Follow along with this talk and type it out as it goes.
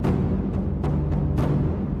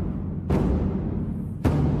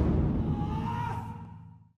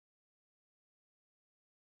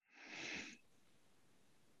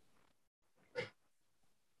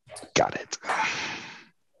got it.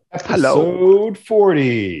 Hello. Episode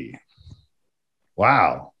 40.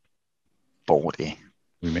 Wow. 40.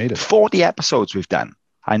 We made it. 40 episodes we've done.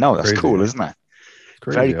 I know, that's Crazy. Cool, isn't it? It's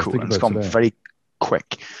crazy. Very cool. And it's gone today. very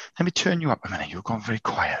quick. Let me turn you up a minute. You're going very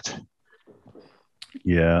quiet.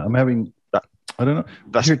 Yeah, I'm having, I don't know.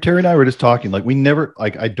 That's- Here, Terry and I were just talking. Like, we never,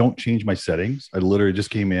 like, I don't change my settings. I literally just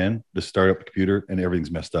came in to start up the computer and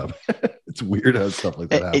everything's messed up. It's weird how stuff like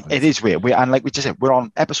that happens. It is weird. And like we just said, we're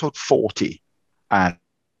on episode 40. And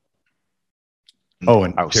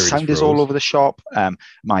and our Terry sound just is all froze. over the shop.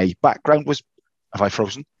 My background was, have I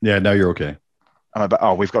frozen? Yeah, now you're okay.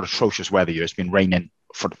 We've got atrocious weather here. It's been raining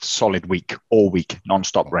for a solid week, all week,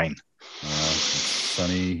 non-stop rain.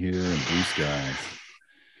 Sunny here and blue skies.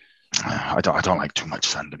 I don't like too much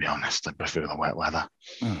sun, to be honest. I prefer the wet weather.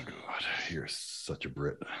 Oh God, you're such a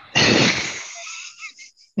Brit.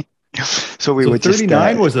 So we were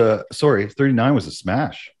 39 just 39 was a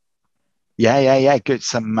smash. Yeah. Good.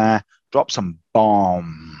 Drop some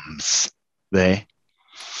bombs there.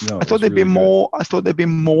 No, I thought there'd be more. I thought there'd be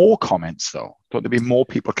more comments, though. I thought there'd be more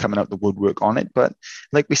people coming out the woodwork on it. But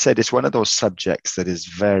like we said, it's one of those subjects that is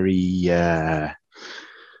very,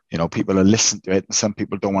 people are listening to it, and some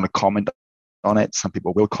people don't want to comment on it. Some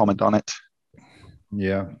people will comment on it.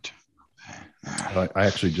 Yeah. I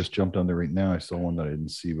actually just jumped on there right now. I saw one that I didn't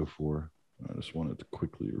see before. I just wanted to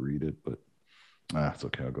quickly read it, but it's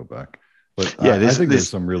okay. I'll go back. But yeah, I think there's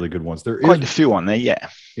some really good ones. There is quite a few on there.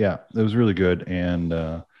 Yeah, it was really good. And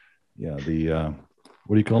the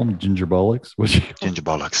what do you call them? Gingerbolics?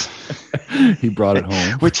 Gingerbolics. He brought it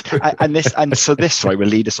home. So this will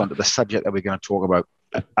lead us on to the subject that we're going to talk about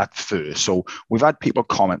at first. So we've had people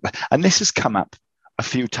comment, and this has come up a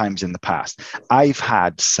few times in the past. I've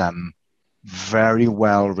had some very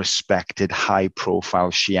well-respected,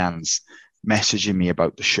 high-profile Shians messaging me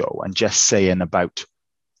about the show and just saying about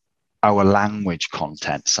our language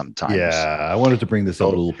content sometimes. Yeah, I wanted to bring this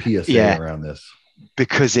up, a little PSA around this.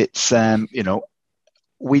 Because it's,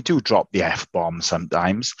 we do drop the F-bomb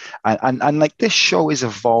sometimes. And like this show is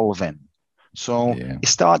evolving. So it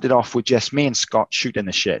started off with just me and Scott shooting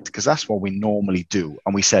the shit because that's what we normally do.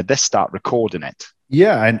 And we said, let's start recording it.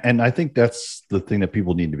 Yeah, and I think that's the thing that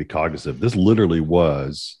people need to be cognizant of. This literally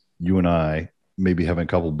was you and I maybe having a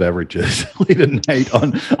couple beverages late at night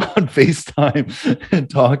on FaceTime and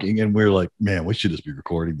talking, and we're like, man, we should just be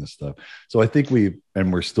recording this stuff. So I think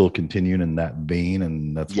we're still continuing in that vein,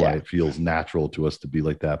 and that's why it feels natural to us to be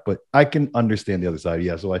like that. But I can understand the other side.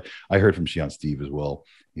 Yeah, so I heard from Shian Steve as well.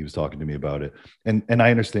 He was talking to me about it, and I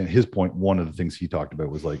understand his point. One of the things he talked about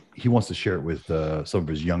was like he wants to share it with some of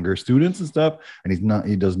his younger students and stuff, and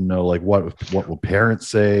he doesn't know like what will parents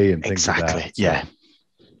say and things like that. So yeah,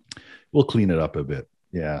 we'll clean it up a bit.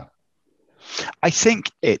 Yeah, I think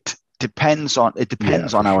it depends on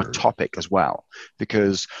our topic as well,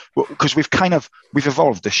 because we've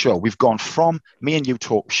evolved the show. We've gone from me and you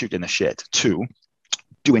shooting the shit to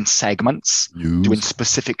doing segments, doing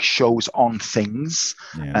specific shows on things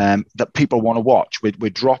that people want to watch.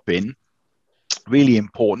 We're dropping really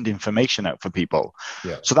important information out for people.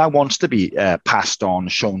 Yeah. So that wants to be passed on,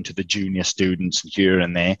 shown to the junior students here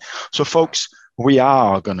and there. So folks, we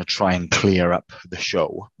are going to try and clear up the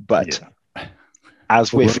show, but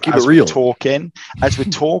as we're talking,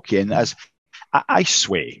 I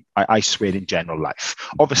swear in general life,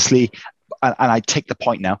 obviously. And I take the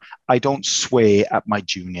point now, I don't swear at my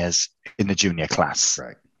juniors in the junior class.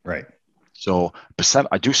 Right. So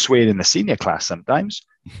I do swear in the senior class sometimes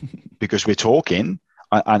because we're talking,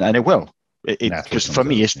 and it will. Because for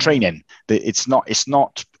me, it's training. It's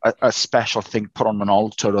not a special thing put on an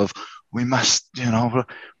altar of, we must,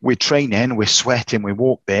 we're training, we're sweating, we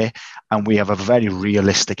walk there, and we have a very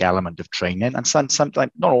realistic element of training. And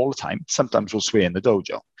sometimes, not all the time, sometimes we'll swear in the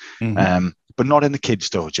dojo. Mm-hmm. But not in the kids'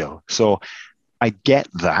 dojo. So I get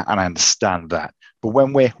that and I understand that. But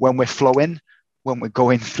when we're flowing, when we're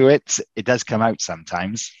going through it, it does come out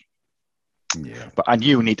sometimes. Yeah. And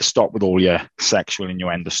you need to stop with all your sexual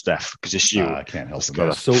innuendo stuff because it's you. I can't help it.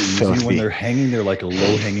 It's so easy when they're hanging there like a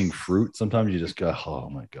low-hanging fruit. Sometimes you just go, oh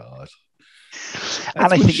my God.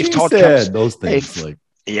 And I think if Todd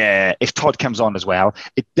if Todd comes on as well,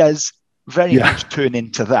 it does very much turn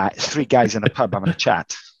into that. Three guys in a pub having a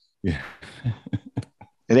chat. Yeah.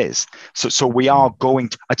 It is. So we are going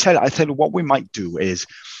to, I tell you what we might do is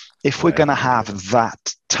if we're going to have that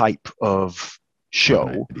type of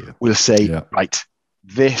show, we'll say, right,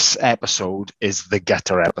 this episode is the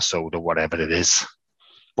gutter episode or whatever it is.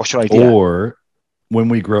 What's your idea? Or when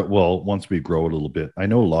we grow, once we grow a little bit, I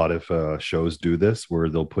know a lot of shows do this where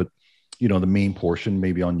they'll put, the main portion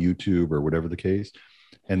maybe on YouTube or whatever the case.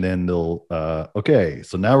 and then they'll okay,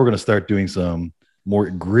 so now we're going to start doing some more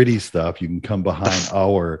gritty stuff. You can come behind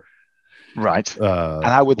our right. And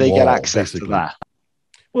how would they wall, get access basically. to that?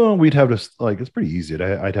 Well, we'd have to it's pretty easy.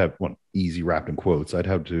 I'd have easy wrapped in quotes. I'd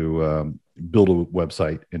have to build a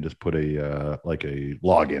website and just put a like a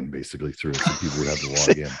login basically through it, so people would have to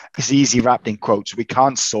log in. It's easy wrapped in quotes. We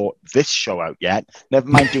can't sort this show out yet. Never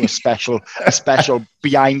mind doing a special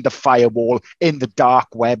behind the firewall in the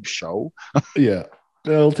dark web show. Yeah,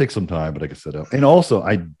 it'll take some time, but I can set up. And also,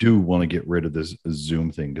 I do want to get rid of this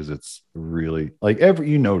Zoom thing because it's really like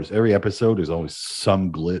you notice every episode there's always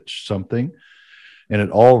some glitch, something. And it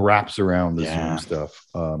all wraps around the Zoom stuff.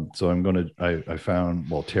 So I'm going to, I found,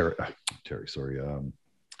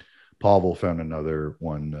 Pavel found another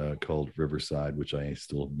one called Riverside, which I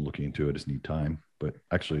still am looking into. I just need time. But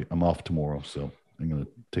actually, I'm off tomorrow. So I'm going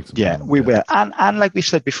to take some time. Yeah, we will. And like we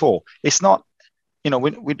said before, it's not, we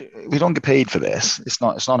don't get paid for this. It's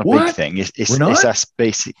not a big thing. It's us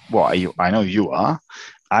basic. I know you are.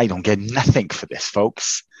 I don't get nothing for this,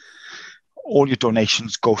 folks. All your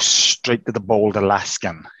donations go straight to the Bold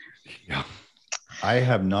Alaskan. Yeah. I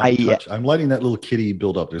have not touched. I'm letting that little kitty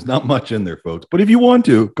build up. There's not much in there, folks. But if you want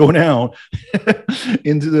to, go down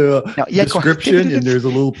into the description, and there's a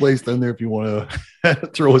little place down there if you want to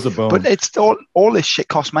throw us a bone. But it's all this shit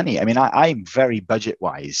costs money. I mean, I'm very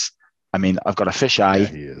budget-wise. I mean, I've got a fisheye. Yeah,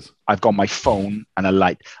 he is. I've got my phone and a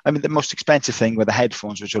light. I mean, the most expensive thing were the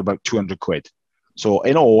headphones, which are about 200 quid. So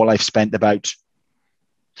in all, I've spent about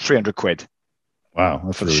 300 quid. Wow,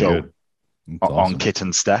 that's for really the show good. On kit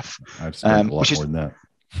and stuff. I've spent a lot more than that.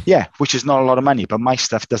 Yeah, which is not a lot of money, but my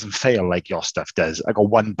stuff doesn't fail like your stuff does. I got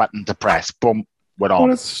one button to press, boom, we're on.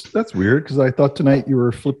 That's weird because I thought tonight you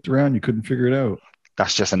were flipped around, you couldn't figure it out.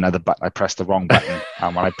 That's just another button. I pressed the wrong button,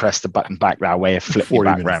 and when I pressed the button back that way, it flipped me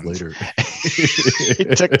back round. Later.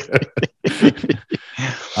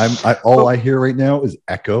 All I hear right now is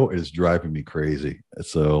echo. It is driving me crazy.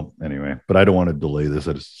 So anyway, but I don't want to delay this.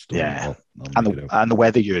 I just I'll and the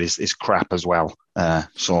weather here is crap as well.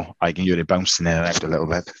 So I can hear it bouncing in and out a little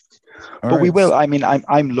bit. But we will. I mean,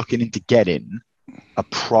 I'm looking into getting a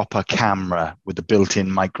proper camera with the built-in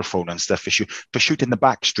microphone and stuff for shooting the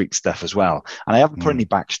backstreet stuff as well. And I haven't put any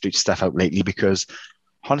backstreet stuff out lately because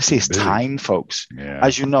honestly, it's time, folks. Yeah.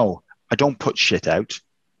 As you know, I don't put shit out.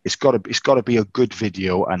 It's got to be a good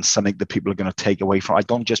video and something that people are going to take away from. I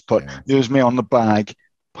don't just put here's me on the bag,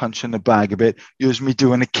 punching the bag a bit. Here's me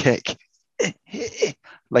doing a kick,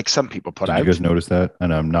 like some people put out. You guys notice that?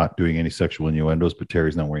 And I'm not doing any sexual innuendos, but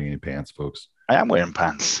Terry's not wearing any pants, folks. I am wearing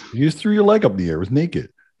pants. You just threw your leg up in the air. It was naked.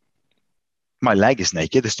 My leg is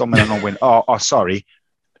naked. This don't mean I'm not wearing. Oh, sorry.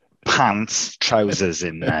 Pants, trousers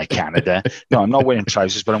in Canada. No, I'm not wearing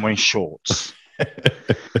trousers, but I'm wearing shorts.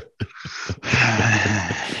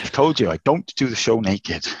 I've told you I don't do the show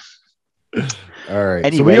naked. All right.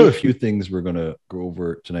 Anyway, so we have a few things we're going to go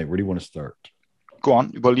over tonight. Where do you want to start? Go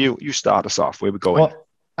on. Well, you start us off. Where we going? Well,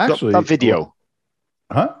 actually, that video.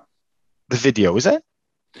 Huh? The video, is it?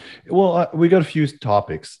 Well, we got a few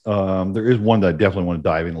topics. There is one that I definitely want to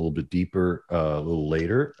dive in a little bit deeper a little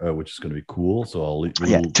later, which is going to be cool. So I'll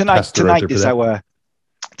tonight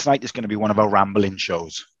is going to be one of our rambling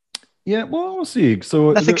shows. Yeah, well, we'll see.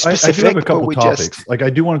 So I do have a couple topics. Like I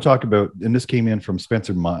do want to talk about, and this came in from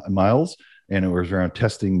Spencer Miles, and it was around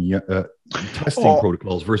testing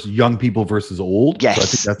protocols versus young people versus old.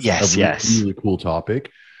 Yes, so I think that's a really cool topic.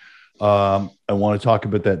 I want to talk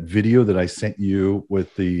about that video that I sent you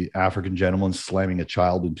with the African gentleman slamming a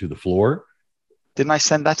child into the floor. Didn't I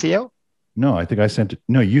send that to you? No, I think I sent it.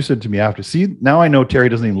 No, you said to me after. See, now I know Terry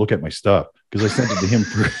doesn't even look at my stuff because I sent it to him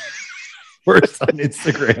first on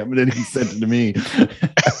Instagram, and then he sent it to me.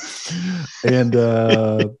 And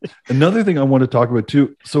another thing I want to talk about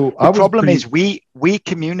too. So the problem is we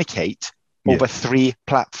communicate over 3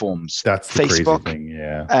 platforms. That's the Facebook, crazy thing,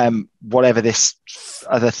 yeah. Whatever this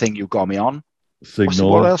other thing you got me on. Signal.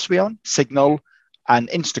 What else are we on? Signal and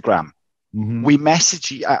Instagram. Mm-hmm. We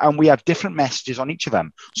message and we have different messages on each of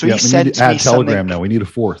them. So he sends me Telegram now. We need a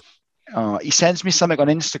 4th. He sends me something on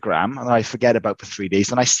Instagram and I forget about for 3 days.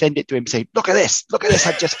 And I send it to him saying, look at this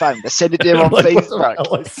I just found. I send it to him on Facebook.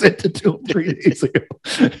 I sent it to him 3 days ago.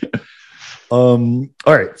 All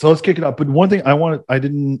right, so let's kick it up. But one thing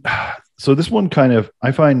so this one kind of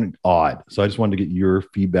I find odd. So I just wanted to get your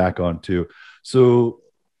feedback on too. So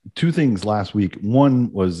 2 things last week.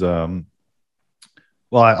 One was well,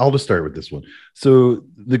 I'll just start with this one. So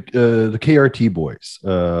the KRT boys,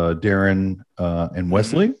 Darren and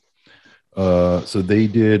Wesley. So they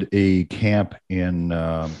did a camp in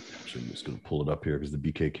actually I'm just going to pull it up here because the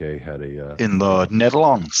BKK had a in the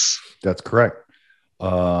Netherlands. That's correct.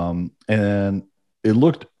 And it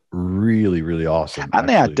looked really, really awesome.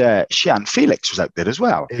 And actually. They had Shian Felix was out there as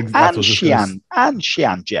well. Exactly. And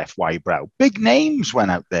Shian Jeff Wybrow. Big names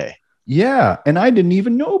went out there. Yeah, and I didn't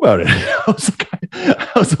even know about it.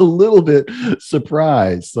 I was a little bit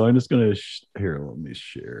surprised. So I'm just going to here. Let me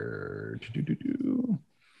share.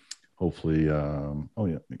 Hopefully,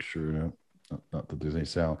 make sure not that there's any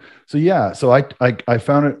sound. So yeah, so I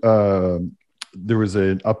found it. There was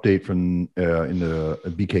an update from in the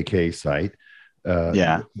BKK site.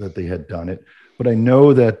 That they had done it, but I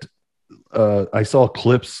know that I saw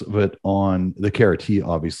clips of it on the KRT,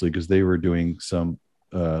 obviously, because they were doing some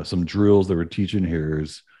drills they were teaching.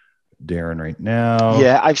 Here's Darren right now.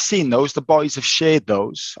 Yeah, I've seen those. The boys have shared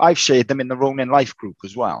those. I've shared them in the Ronin Life group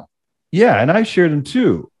as well. Yeah, and I shared them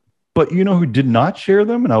too. But you know who did not share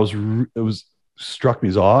them, and it was struck me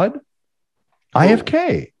as odd.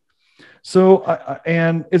 IFK. So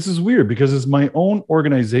and this is weird because it's my own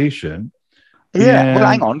organization. Yeah, well,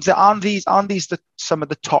 hang on. Aren't these some of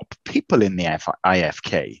the top people in the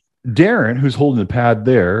IFK? Darren, who's holding the pad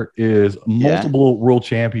there, is multiple world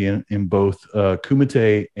champion in both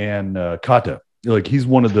Kumite and kata. Like he's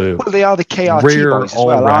one of the they are the KRT rare boys as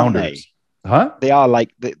well, aren't they? Huh? They are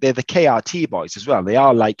like they're the KRT boys as well. They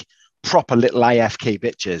are like proper little IFK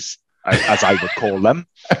bitches, as I would call them.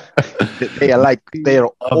 they're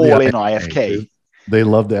all in IFK. They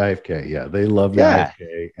love the IFK. Yeah, they love the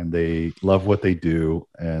IFK and they love what they do.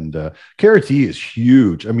 And KRT is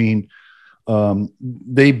huge. I mean,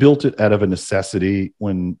 they built it out of a necessity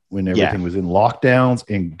when everything was in lockdowns,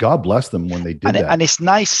 and God bless them when they did that. And it's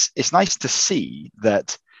nice to see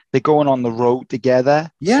that they're going on the road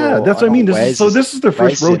together. Yeah, so, that's what I mean. This is their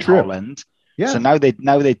first road trip. Holland. Yeah. So now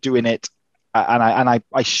they're doing it. And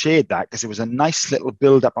I shared that because it was a nice little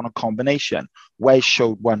build up on a combination. Wes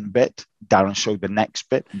showed one bit, Darren showed the next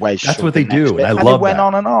bit. That's what they do, and I love that. It went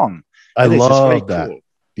on and on. I love that. Cool.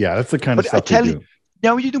 Yeah, that's the kind of stuff they do.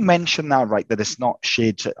 Now you do mention now, right, that it's not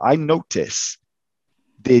shared. I notice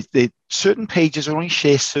the certain pages only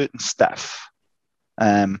share certain stuff.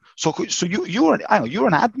 So you're an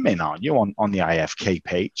admin, aren't you, on the IFK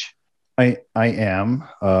page? I am.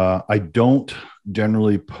 I don't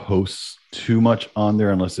generally post too much on there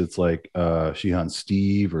unless it's like Shihan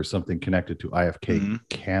Steve or something connected to IFK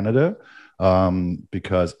Canada.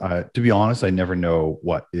 Because to be honest, I never know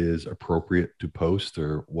what is appropriate to post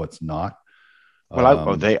or what's not.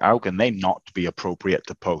 Well, how can they not be appropriate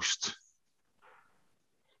to post?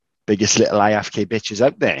 Biggest little IFK bitches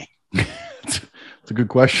out there. It's a good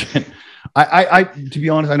question. I to be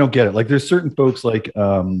honest, I don't get it. Like there's certain folks like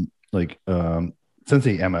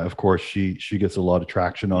Sensei Emma, of course, she gets a lot of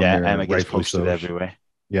traction on there. Yeah, Emma gets posted everywhere.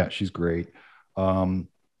 Yeah, she's great. I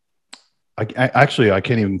actually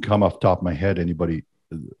can't even come off the top of my head anybody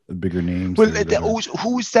bigger names. Well,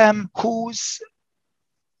 who's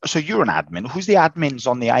so you're an admin. Who's the admins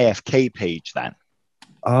on the IFK page then?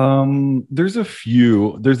 There's a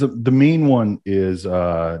few. The main one is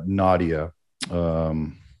Nadia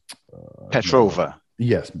Petrova.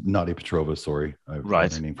 Yes, Nadia Petrova. Sorry.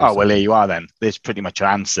 Right. Oh, well, there you are then. There's pretty much your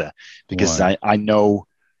answer because I know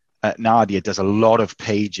Nadia does a lot of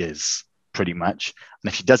pages pretty much. And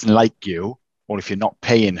if she doesn't like you or if you're not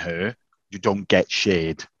paying her, you don't get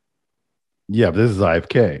shared. Yeah, but this is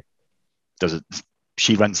IFK.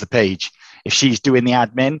 She runs the page. If she's doing the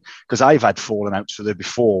admin, because I've had fallen outs with her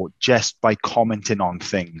before just by commenting on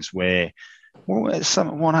things where what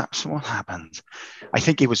happened? I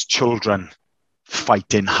think it was children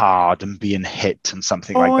fighting hard and being hit and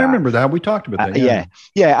something like that. Oh, I remember that. We talked about that.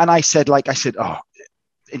 Yeah. And I said, oh,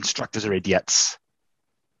 instructors are idiots.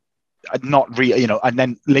 Not really, and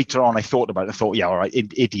then later on I thought about it. I thought, yeah, all right,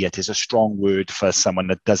 idiot is a strong word for someone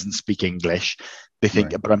that doesn't speak English. They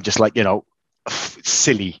think, but I'm just like,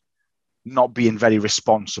 silly, not being very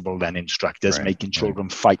responsible then, instructors, making children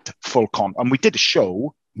fight full comp. And we did a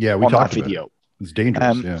show on that video. It's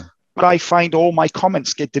dangerous, But I find all my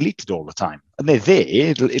comments get deleted all the time. And they're there.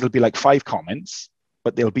 It'll be like 5 comments,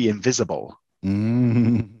 but they'll be invisible.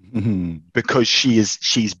 Mm-hmm. Because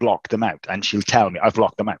she's blocked them out. And she'll tell me, I've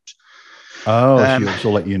blocked them out. Oh,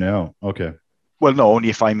 she'll let you know. Okay. Well, no, only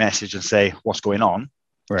if I message and say, what's going on?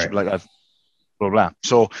 Right. She'll be like, I've blah, blah.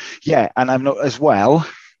 So, yeah. And I've noticed as well,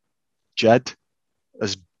 Judd,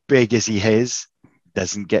 as big as he is,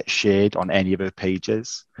 doesn't get shared on any of her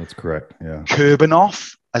pages. That's correct. Yeah.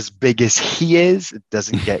 Kurbanoff, as big as he is, it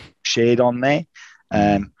doesn't get shared on there.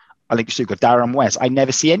 I think you still got Darren West. I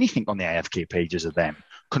never see anything on the IFK pages of them,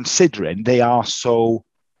 considering they are so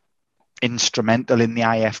instrumental in the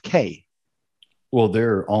IFK. Well,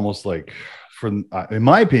 they're almost like, in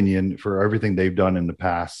my opinion, for everything they've done in the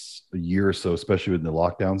past year or so, especially with the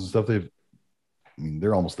lockdowns and stuff, I mean,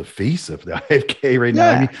 they're almost the face of the IFK right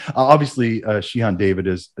now. I mean, obviously, Shehan David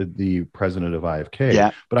is the president of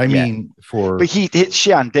IFK, but I mean,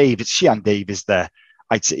 Shehan Dave is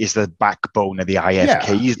the backbone of the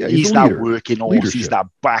IFK. He's that working horse. He's that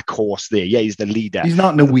back horse there. Yeah, he's the leader. He's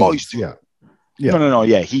not in the weeds. No.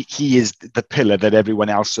 Yeah, he is the pillar that everyone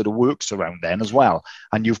else sort of works around then as well.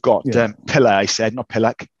 And you've got pillar. I said not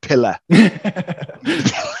pillar. Pillar.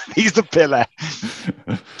 He's the pillar.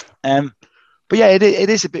 But yeah, it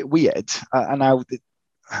is a bit weird. And now,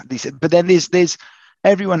 but then there's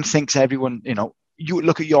everyone thinks everyone. You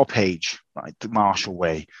look at your page, right, the Marshall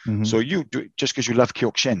Way. Mm-hmm. So you do just because you love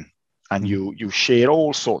Kyokushin, and you share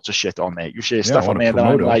all sorts of shit on there. You share stuff on there that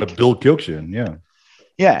I'm like Bill Kyokushin,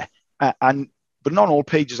 but not all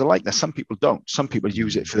pages are like that. Some people don't. Some people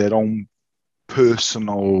use it for their own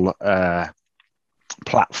personal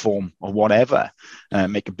platform or whatever,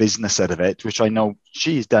 make a business out of it. Which I know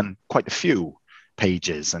she's done quite a few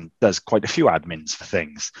pages and does quite a few admins for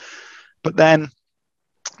things, but then.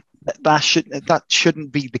 That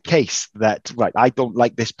shouldn't be the case. That right, I don't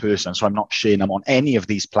like this person, so I'm not sharing them on any of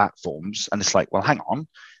these platforms. And it's like, well, hang on,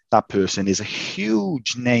 that person is a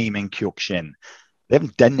huge name in Kyokushin. They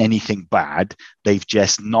haven't done anything bad. They've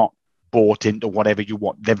just not bought into whatever you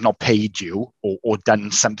want. They've not paid you or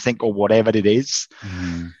done something or whatever it is.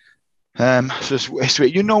 Mm-hmm. So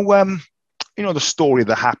the story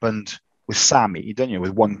that happened with Sammy, don't you,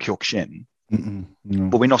 with One Kyokushin. No.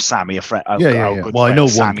 But we know Sammy, a friend. Well, I know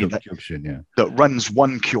Sammy One Kyokushin, that runs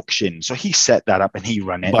One Kyokushin. So he set that up and he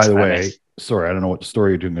ran it. By the way, sorry, I don't know what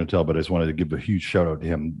story you're going to tell, but I just wanted to give a huge shout out to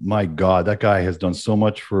him. My God, that guy has done so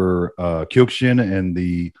much for Kyokushin and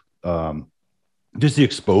the just the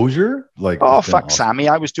exposure. Like, fuck awesome. Sammy!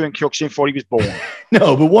 I was doing Kyokushin before he was born.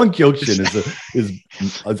 No, but One Kyokushin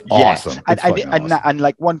is awesome. And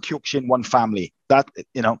like One Kyokushin, One Family. That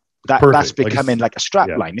that's becoming like a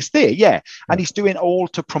strap line. It's there, and he's doing all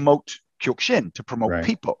to promote Kyokushin, to promote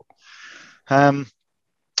people.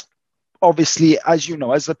 Obviously, as you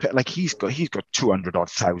know, he's got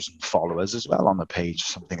 200,000 followers as well on the page,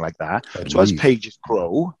 something like that. As pages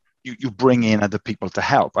grow, you bring in other people to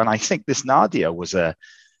help, and I think this Nadia was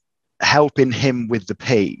helping him with the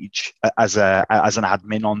page as an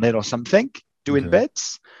admin on there or something, doing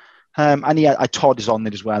bits. And Todd is on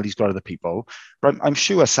there as well. He's got other people, but I'm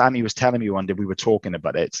sure Sammy was telling me one day we were talking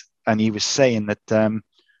about it, and he was saying that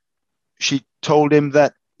she told him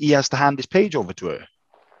that he has to hand his page over to her,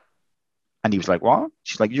 and he was like, "What?"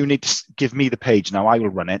 She's like, "You need to give me the page now. I will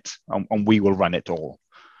run it, and we will run it all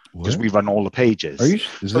because we run all the pages."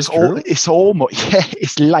 Is this true? It's almost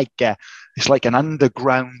it's like an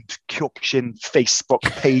underground Kyokushin Facebook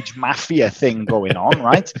page mafia thing going on,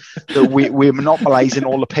 right? That we're monopolizing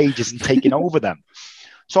all the pages and taking over them.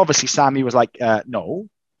 So obviously Sammy was like, no,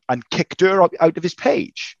 and kicked her out of his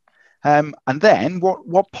page. And then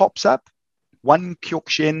what pops up? One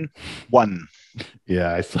Kyokushin, one.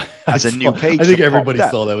 Yeah, as a new page. I think everybody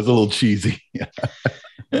saw that. It was a little cheesy.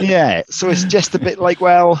 Yeah, so it's just a bit like,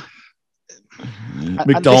 well,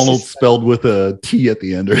 McDonald's spelled with a T at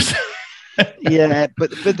the end or something. Yeah,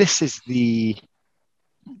 but this is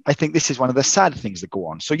I think this is one of the sad things that go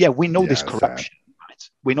on. So we know this corruption, right?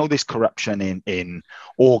 We know this corruption in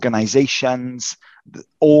organizations,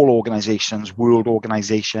 all organizations, world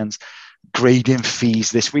organizations, grading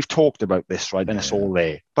fees. We've talked about this, right? And it's all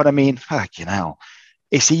there. But I mean,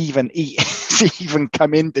 it's even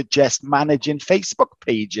come into just managing Facebook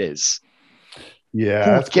pages.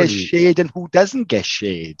 Yeah, who gets shared and who doesn't get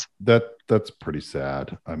shared. That's pretty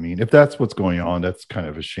sad. I mean, if that's what's going on, that's kind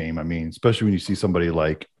of a shame. I mean, especially when you see somebody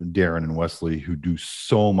like Darren and Wesley who do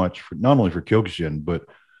so much for not only for Kyokushin but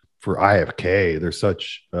for IFK. They're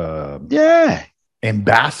such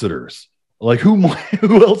ambassadors. Like who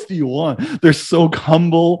else do you want? They're so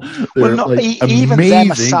humble. They're even amazing.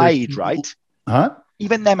 Them aside, right? Huh?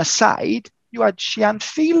 Even them aside, you had Shehan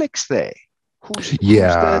Felix there. Who's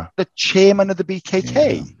the chairman of the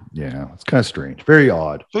BKK? Yeah, it's kind of strange, very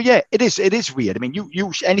odd. So it is weird. I mean,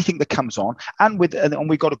 you anything that comes on, and we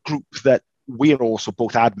got a group that we're also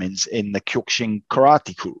both admins in the Kyokushin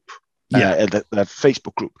Karate group, the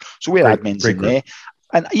Facebook group. So we're admins in there,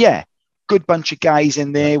 and good bunch of guys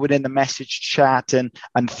in there within the message chat, and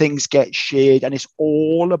things get shared, and it's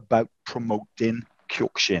all about promoting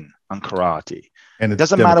Kyokushin and karate. And it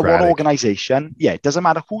doesn't matter what organization. Yeah, it doesn't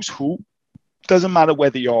matter who's who. Doesn't matter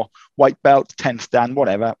whether you're white belt, 10th dan,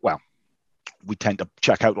 whatever. Well, we tend to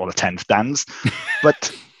check out all the 10th dans,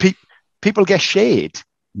 but people get shared.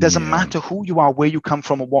 Doesn't matter who you are, where you come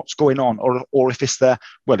from, or what's going on, or if it's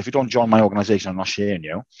if you don't join my organization, I'm not sharing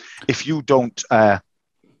you. If you don't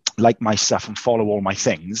like my stuff and follow all my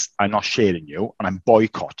things, I'm not sharing you, and I'm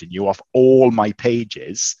boycotting you off all my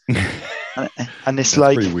pages. and it's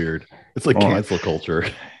like pretty weird. It's like cancel culture.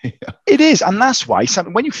 Yeah. It is, and that's why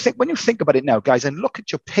when you think about it now, guys, and look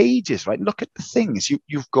at your pages, right? Look at the things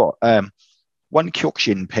you've got. One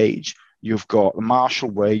Kyokushin page, you've got the Martial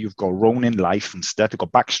Way, you've got Ronin Life and stuff. You've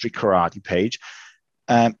got Backstreet Karate page.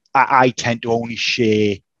 I tend to only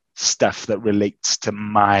share stuff that relates to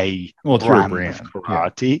my brand of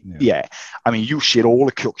karate. Yeah. I mean, you share all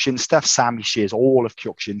the Kyokushin stuff. Sammy shares all of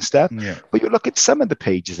Kyokushin stuff. Yeah. But you look at some of the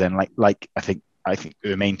pages then, like I think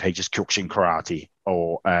the main page is Kyokushin Karate,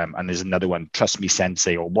 or and there's another one, Trust Me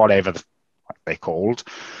Sensei, or whatever they're called.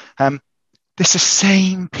 It's the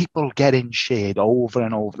same people getting shared over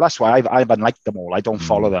and over. That's why I've unliked them all. I don't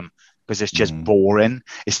follow them because it's just boring.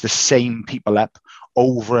 It's the same people up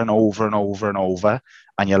over and over and over and over.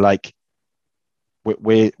 And you're like,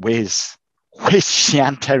 where's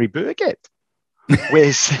Sian Terry Burgett?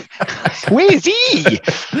 Where's he? Where's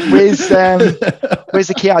the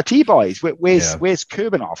KRT boys? Where's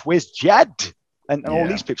Kurbanoff? Where's Jed? And all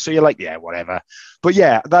these people. So you're like, yeah, whatever. But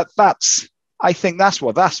yeah, that's I think that's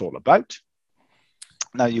what that's all about.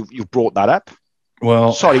 Now you brought that up.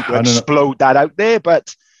 Well, sorry to explode that out there,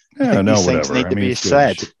 but these things need to be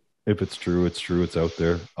said. If it's true, it's true. It's out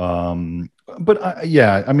there. But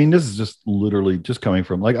I mean, this is just literally just coming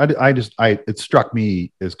from like it struck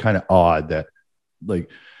me as kind of odd that like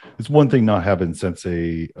it's one thing not having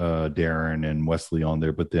Sensei Darren and Wesley on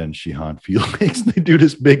there, but then Shihan Felix, they do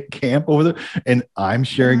this big camp over there, and I'm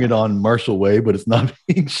sharing it on Martial Way, but it's not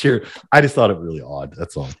being shared. I just thought it really odd.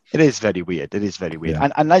 That's all. It is very weird. Yeah.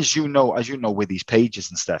 And as you know, with these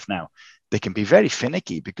pages and stuff now, they can be very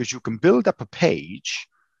finicky because you can build up a page,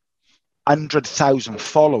 100,000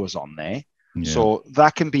 followers on there. Yeah. So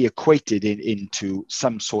that can be equated into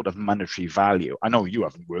some sort of monetary value. I know you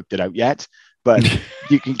haven't worked it out yet, but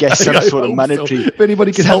you can get some sort of monetary. So. If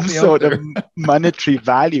anybody can help me sort of monetary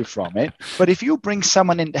value from it. But if you bring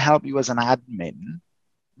someone in to help you as an admin,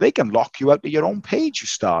 they can lock you out of your own page you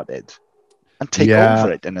started and take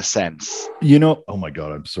over it in a sense. Oh my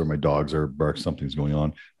God, I'm sorry, my dogs are barking. Something's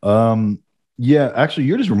going on. Yeah, actually,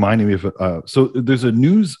 you're just reminding me of so there's a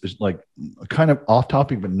news, like kind of off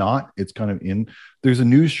topic, but not. It's kind of in. There's a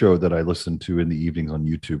news show that I listen to in the evenings on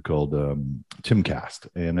YouTube called Timcast,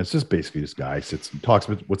 and it's just basically this guy sits and talks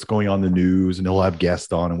about what's going on in the news, and he'll have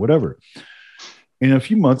guests on and whatever. And a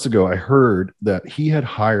few months ago, I heard that he had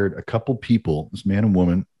hired a couple people, this man and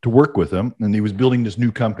woman, to work with him, and he was building this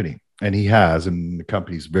new company, and and the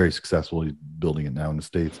company's very successful. He's building it now in the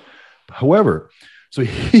States. However, so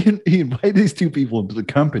he invited these two people into the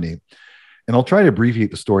company, and I'll try to abbreviate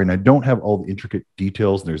the story. And I don't have all the intricate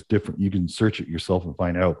details. There's different, you can search it yourself and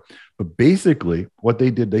find out. But basically what they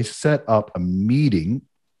did, they set up a meeting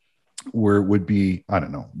where it would be, I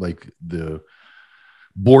don't know, like the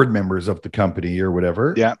board members of the company or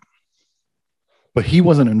whatever. Yeah. But he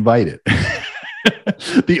wasn't invited.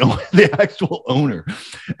 the actual owner.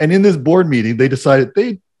 And in this board meeting, they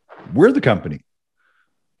decided we're the company.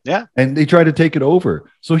 Yeah. And they tried to take it over.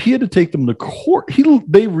 So he had to take them to court.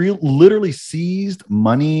 They literally seized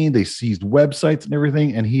money. They seized websites and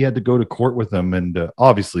everything. And he had to go to court with them. And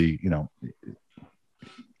obviously,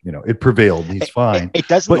 it prevailed. He's fine. It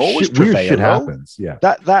doesn't always prevail. Weird shit happens. Yeah.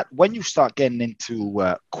 That when you start getting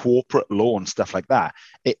into corporate law and stuff like that,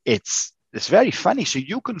 it's very funny. So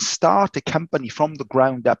you can start a company from the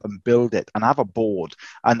ground up and build it and have a board.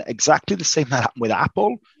 And exactly the same that happened with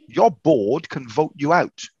Apple. Your board can vote you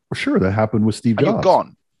out. For sure, that happened with Steve Jobs. And you're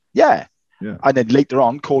gone. Yeah. And then later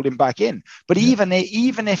on, called him back in. But even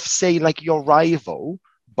if, say, like your rival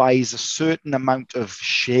buys a certain amount of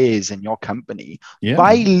shares in your company,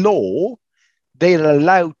 by law, they're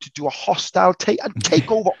allowed to do a hostile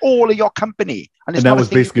take over all of your company. And that was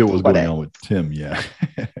basically what was going on with Tim. Yeah.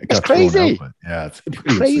 It's crazy. It's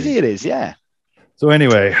crazy. Insane. It is. Yeah. So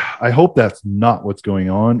anyway, I hope that's not what's going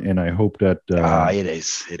on. And I hope that it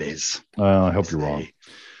is. It is. I hope you're wrong.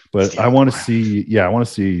 But I want to see, I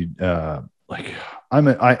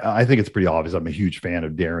think it's pretty obvious. I'm a huge fan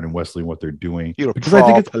of Darren and Wesley and what they're doing. You're I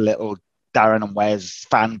think it's a little Darren and Wes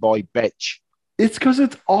fanboy bitch. It's because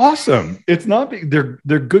it's awesome. It's not they're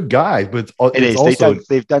good guys, but it's also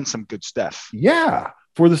they've done some good stuff. Yeah,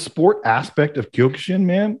 for the sport aspect of Kyokushin,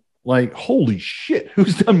 man. Like, holy shit,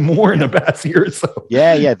 who's done more in the past year or so?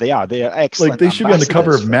 Yeah, they are. They are excellent. Like, they should be on the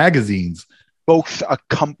cover of magazines. Both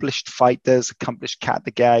accomplished fighters, accomplished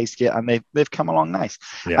kata guys, and they've come along nice.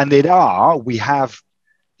 Yeah. And we have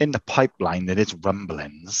in the pipeline that it's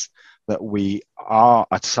rumblings that we are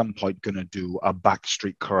at some point going to do a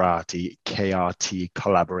Backstreet Karate KRT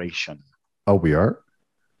collaboration. Oh, we are?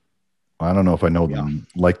 I don't know if I know them,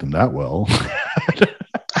 like them that well.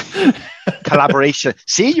 Collaboration.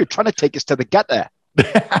 See, you're trying to take us to the get there.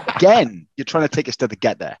 Again, you're trying to take us to the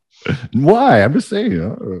get there. Why? I'm just saying.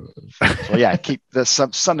 So yeah, there's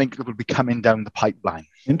something that will be coming down the pipeline.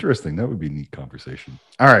 Interesting. That would be a neat conversation.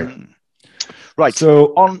 All right. Right.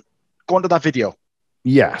 So go on to that video.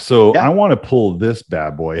 Yeah. So I want to pull this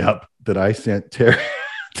bad boy up that I sent Terry.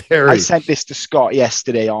 I sent this to Scott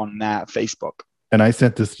yesterday on Facebook. And I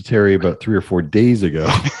sent this to Terry about 3 or 4 days ago.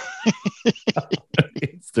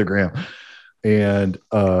 Instagram. And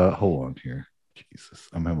hold on here. Jesus,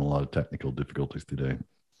 I'm having a lot of technical difficulties today.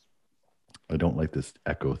 I don't like this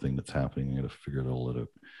echo thing that's happening. I got to figure it all out.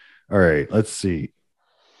 All right, let's see.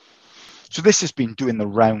 So this has been doing the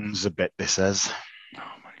rounds a bit, this says. Oh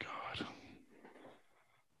my God.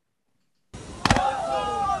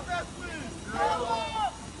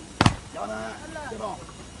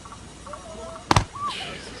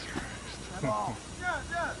 Jesus Christ.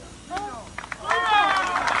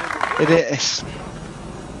 It is.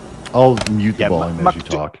 I'll mute the volume as you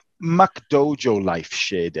talk. Muck Dojo Life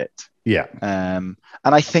shared it. Yeah. And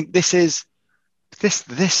I think this is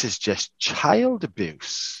just child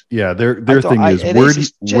abuse. Yeah, their thing is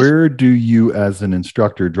where do you as an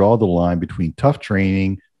instructor draw the line between tough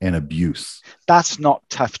training and abuse? That's not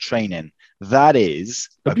tough training. That is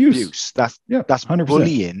abuse. That's 100%.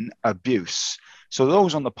 Bullying abuse. So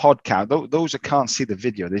those on the podcast, those that can't see the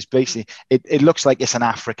video, there's basically it looks like it's an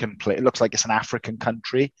African play. It looks like it's an African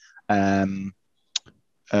country.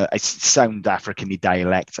 I sound African-y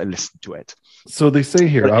dialect. I listened to it. So they say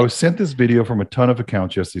here, I was sent this video from a ton of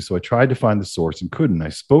accounts yesterday, so I tried to find the source and couldn't. I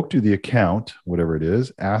spoke to the account, whatever it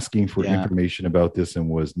is, asking for information about this and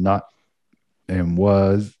where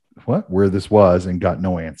this was and got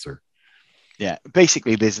no answer. Yeah,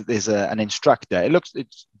 basically there's an instructor.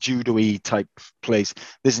 It's judo-y type place.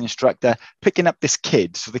 There's an instructor picking up this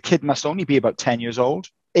kid. So the kid must only be about 10 years old,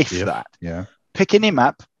 if that. Yeah. Picking him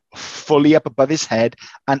up fully up above his head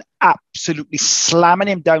and absolutely slamming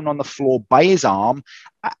him down on the floor by his arm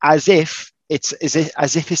as if it's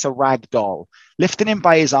a rag doll, lifting him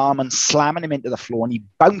by his arm and slamming him into the floor, and he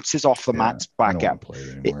bounces off the mat back up.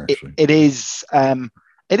 It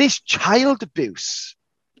is child abuse.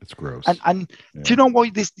 It's gross. And do you know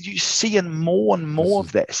why you're seeing more and more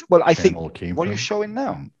of this? Well, I think what you're showing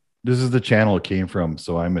now. This is the channel it came from,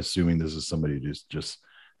 so I'm assuming this is somebody who's just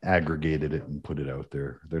aggregated it and put it out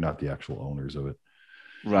there. They're not the actual owners of it.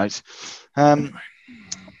 Right.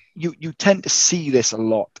 You tend to see this a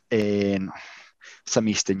lot in some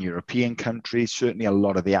Eastern European countries, certainly a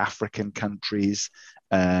lot of the African countries,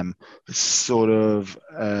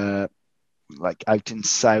 like out in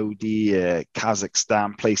Saudi,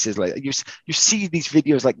 Kazakhstan, places like that. You see these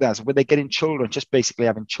videos like that where they're getting children, just basically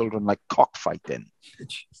having children like cockfighting,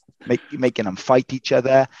 making them fight each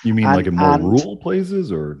other. You mean like in more rural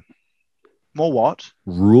places or more what?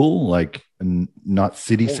 Rural, like not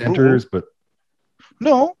city more centers, rural.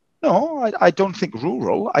 But no, I don't think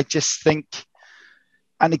rural. I just think,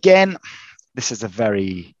 and again, this is a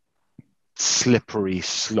very slippery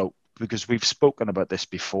slope, because we've spoken about this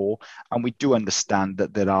before, and we do understand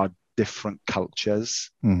that there are different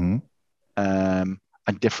cultures, and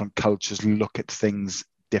different cultures look at things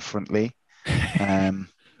differently.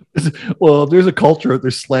 Well, there's a culture out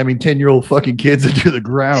there slamming 10-year-old fucking kids into the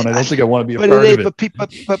ground. I don't think I want to be a part of it.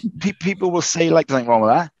 But people will say, like, nothing wrong with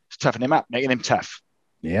that. It's toughening him up, making him tough.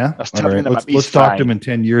 Yeah. That's toughening him up. Let's talk to him in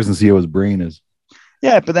 10 years and see how his brain is.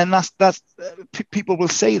 Yeah, but then that's people will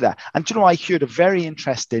say that. And do you know, I heard a very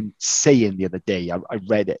interesting saying the other day. I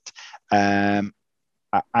read it, and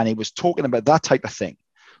it was talking about that type of thing.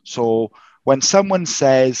 So when someone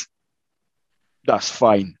says, "That's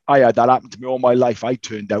fine. I had that happen to me all my life. I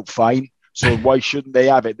turned out fine. So why shouldn't they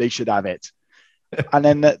have it? They should have it." And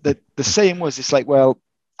then the saying was, it's like, well,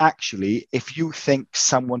 actually, if you think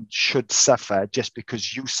someone should suffer just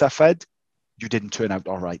because you suffered, you didn't turn out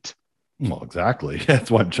all right. Well, exactly.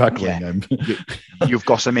 That's why I'm chuckling. Yeah. You've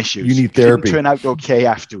got some issues. You need therapy. You didn't turn out okay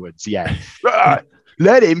afterwards. Yeah.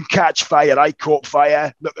 Let him catch fire. I caught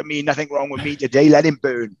fire. Look at me. Nothing wrong with me today. Let him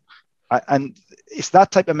burn. And it's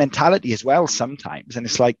that type of mentality as well sometimes. And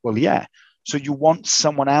it's like, well, yeah. So you want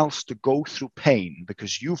someone else to go through pain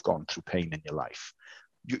because you've gone through pain in your life.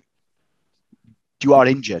 You are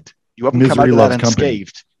injured. You haven't come out of that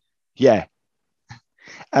unscathed. Yeah.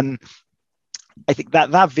 And I think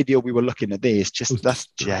that video we were looking at there is that's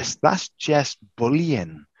just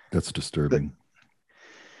bullying. That's disturbing.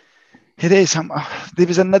 It is. There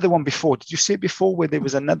was another one before. Did you see it before where there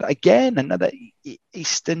was another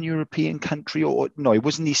Eastern European country, or no, it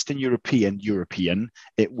wasn't Eastern European.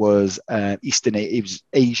 It was Eastern. It was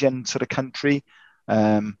Asian sort of country,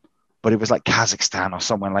 but it was like Kazakhstan or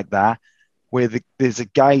somewhere like that, where there's a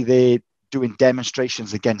guy there doing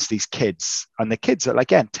demonstrations against these kids, and the kids are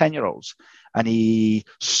like, again, 10-year-olds, and he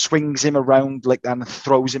swings him around like that and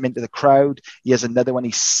throws him into the crowd. He has another one.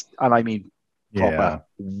 Proper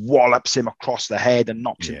wallops him across the head and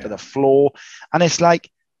knocks him to the floor. And it's like,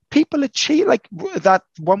 people are cheering, like that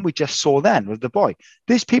one we just saw then with the boy.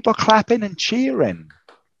 There's people clapping and cheering.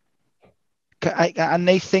 And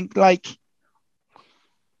they think like,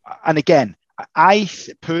 and again,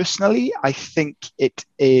 personally, I think it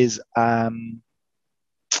is a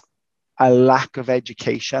lack of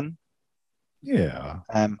education. Yeah.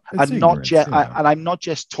 And I'm not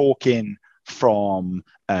just talking from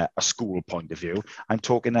a school point of view. I'm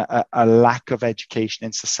talking a lack of education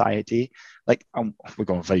in society. Like, we're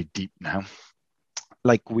going very deep now.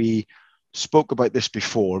 Like, we spoke about this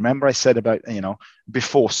before. Remember I said about,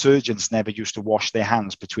 before, surgeons never used to wash their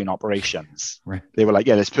hands between operations. Right. They were like,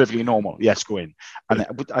 yeah, that's perfectly normal. Yes, go in. And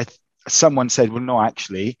someone said, well, no,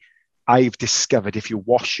 actually, I've discovered if you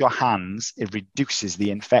wash your hands, it reduces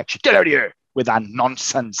the infection. Get out of here with that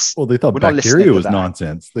nonsense. Well, they thought bacteria was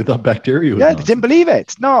nonsense. They thought bacteria was nonsense. They didn't believe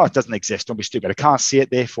it. No, it doesn't exist. Don't be stupid. I can't see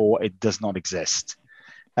it, therefore it does not exist.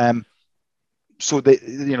 So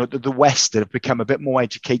the West have become a bit more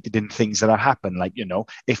educated in things that happen. Like,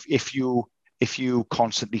 if you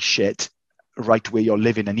constantly shit right where you're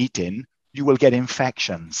living and eating, you will get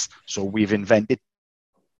infections. So we've invented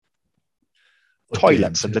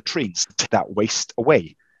toilets and latrines to take that waste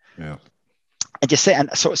away. Yeah. And you say, and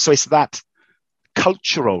so it's that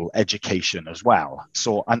cultural education as well.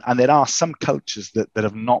 So, and there are some cultures that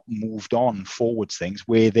have not moved on forwards things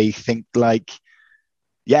where they think like,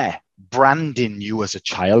 branding you as a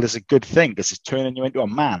child is a good thing because it's turning you into a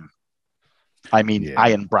man. I mean,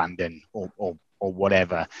 iron branding or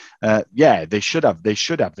whatever. They should have this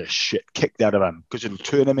shit kicked out of them because it'll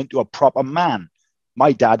turn them into a proper man.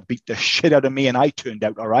 My dad beat the shit out of me and I turned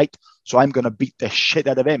out all right. So I'm going to beat the shit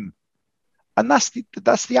out of him. And that's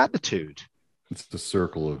the attitude. It's the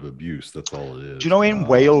circle of abuse. That's all it is. Do you know in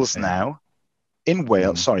Wales now? In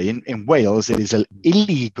Wales, in Wales, it is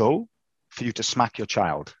illegal for you to smack your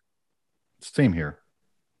child. Same here.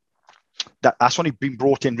 That's only been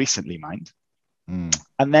brought in recently, mind.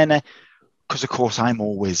 And then, because of course I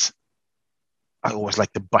always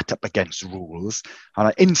like to butt up against rules, and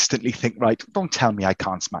I instantly think, right, don't tell me I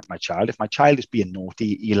can't smack my child. If my child is being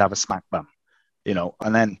naughty, he'll have a smack bum,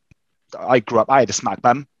 And then I grew up, I had a smack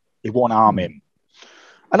bum. It won't harm him.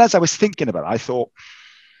 And as I was thinking about it, I thought,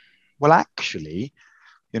 well, actually,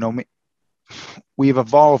 we've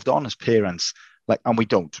evolved on as parents, like, and we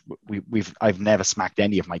don't. I've never smacked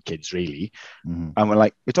any of my kids really, and we're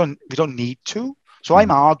like, we don't need to. So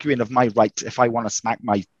I'm arguing of my right. If I want to smack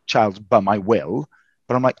my child's bum, I will.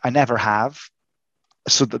 But I'm like, I never have.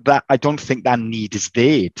 So that I don't think that need is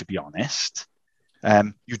there, to be honest.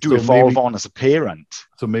 You do evolve on as a parent.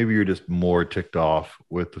 So maybe you're just more ticked off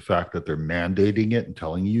with the fact that they're mandating it and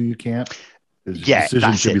telling you can't. The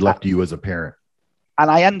decision should be left to you as a parent.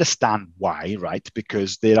 And I understand why, right?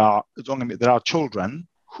 Because there are children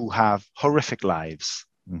who have horrific lives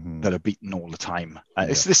that are beaten all the time.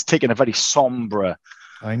 It's this taking a very somber.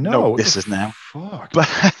 I know this is now. Fuck. But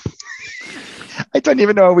I don't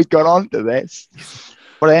even know how we got onto this.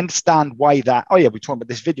 But I understand why that. Oh yeah, we're talking about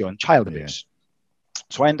this video on child abuse.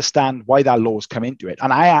 So I understand why that law's come into it.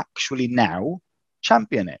 And I actually now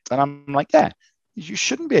champion it. And I'm like, you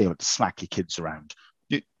shouldn't be able to smack your kids around.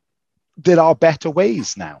 There are better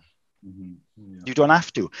ways now. You don't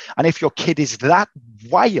have to. And if your kid is that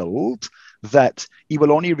wild that he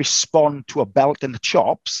will only respond to a belt in the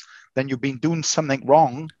chops, then you've been doing something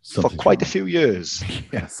wrong for quite a few years.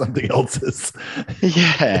 Yeah, something else is.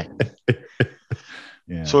 Yeah.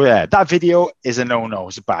 So that video is a no-no.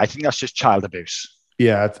 But I think that's just child abuse.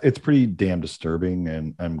 Yeah, it's pretty damn disturbing,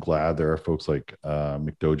 and I'm glad there are folks like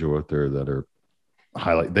McDojo out there that are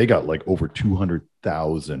they got like over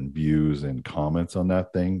 200,000 views and comments on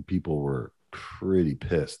that thing. People were pretty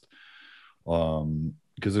pissed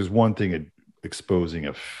because there's one thing exposing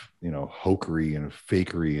of hokery and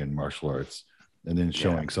fakery in martial arts, and then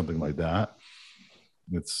showing something like that.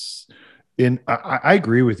 I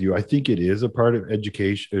agree with you. I think it is a part of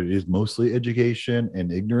education. It is mostly education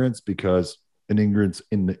and ignorance, because an ignorance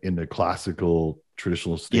in the classical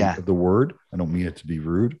traditional state of the word. I don't mean it to be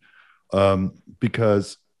rude.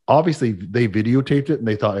 Because obviously they videotaped it and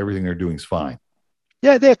they thought everything they're doing is fine.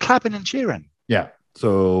 Yeah, they're clapping and cheering. Yeah.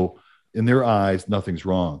 So In their eyes, nothing's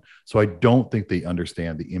wrong. So I don't think they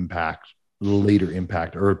understand the later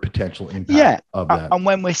impact or potential impact of that. And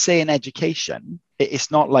when we're saying education,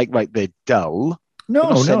 it's not like they're dull.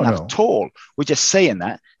 No. At all. We're just saying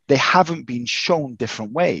that they haven't been shown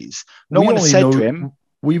different ways. No one has said to him.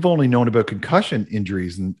 We've only known about concussion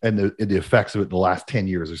injuries and the effects of it in the last 10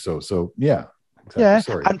 years or so. So yeah. Exactly. Yeah,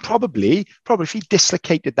 sorry. And probably if he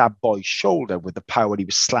dislocated that boy's shoulder with the power he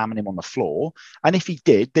was slamming him on the floor, and if he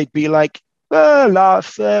did, they'd be like,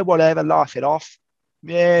 laugh, whatever, laugh it off.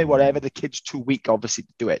 Yeah, whatever. The kid's too weak, obviously,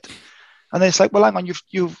 to do it. And then it's like, well, hang on,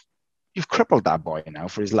 you've crippled that boy now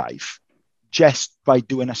for his life just by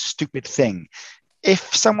doing a stupid thing.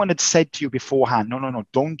 If someone had said to you beforehand, no,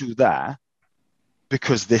 don't do that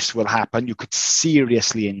because this will happen, you could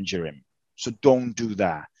seriously injure him. So don't do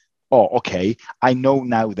that. Oh, okay, I know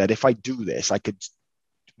now that if I do this, I could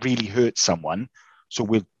really hurt someone. So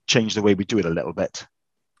we'll change the way we do it a little bit.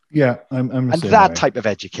 Yeah, I'm and that type of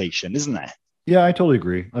education, isn't it? Yeah, I totally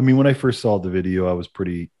agree. I mean, when I first saw the video, I was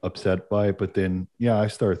pretty upset by it, but then, yeah, I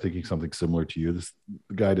started thinking something similar to you. The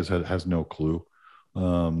guy just has no clue,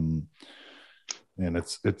 and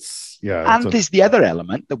it's And there's the other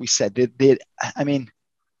element that we said.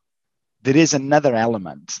 There is another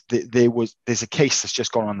element. There's a case that's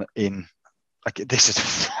just gone on in. Like this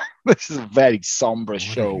is a very somber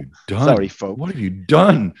show. Sorry, folks. What have you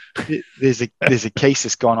done? There's a case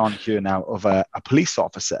that's gone on here now of a police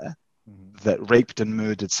officer that raped and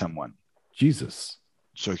murdered someone. Jesus.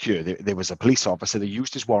 So here there was a police officer that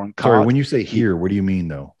used his warrant card. Sorry, when you say here, what do you mean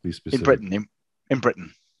though? Be specific. In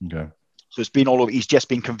Britain. Okay. So it's been all over. He's just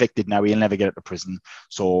been convicted now. He'll never get out of prison.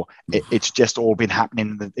 So it's just all been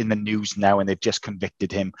happening in the news now, and they've just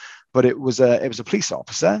convicted him. But it was a police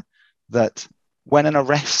officer that went and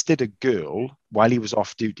arrested a girl while he was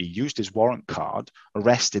off duty, used his warrant card,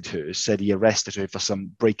 arrested her, said he arrested her for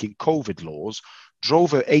some breaking COVID laws,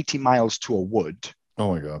 drove her 80 miles to a wood.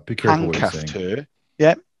 Oh my God. Be careful what you're saying. Handcuffed her.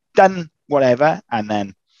 Yeah. Done whatever. And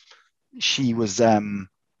then she was, and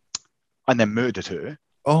then murdered her.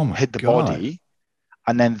 Oh my hid the God. body,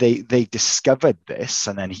 and then they discovered this,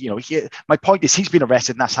 and then my point is he's been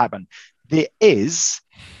arrested and that's happened. There is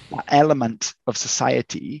an element of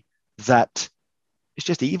society that is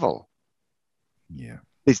just evil. Yeah,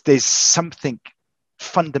 there's something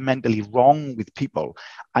fundamentally wrong with people,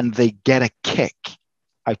 and they get a kick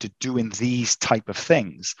out of doing these type of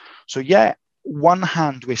things. So yeah, one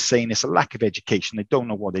hand we're saying it's a lack of education, they don't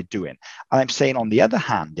know what they're doing, and I'm saying on the other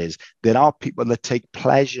hand is there are people that take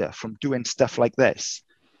pleasure from doing stuff like this.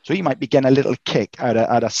 So you might be getting a little kick out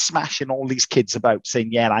of smashing all these kids about,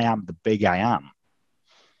 saying, yeah, I am the big I am.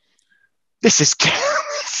 This is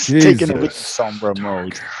taking a really somber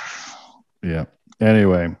mode. Yeah.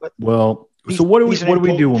 Anyway, well, so what do we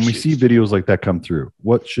do when we see videos like that come through?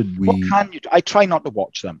 What should we? What can you do? I try not to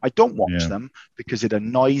watch them. I don't watch them because it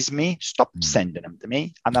annoys me. Stop sending them to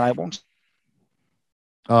me, and then I won't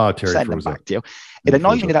Terry send them back to you. It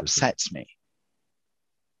annoys me. It upsets me.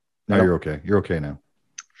 No, you're okay. You're okay now.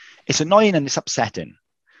 It's annoying and it's upsetting.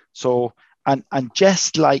 So, and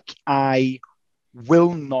just like I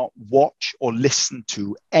will not watch or listen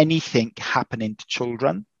to anything happening to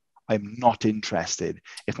children, I'm not interested.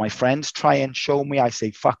 If my friends try and show me, I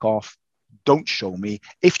say, fuck off. Don't show me.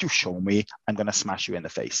 If you show me, I'm going to smash you in the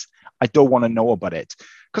face. I don't want to know about it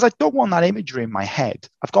because I don't want that imagery in my head.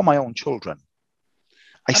 I've got my own children.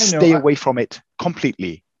 I stay away from it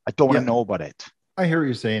completely. I don't want to know about it. I hear what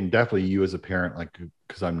you're saying. Definitely you as a parent, like,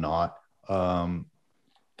 because I'm not,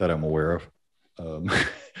 that I'm aware of.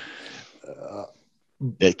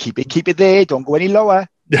 Keep it there. Don't go any lower.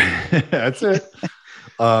 That's it.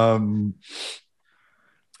 When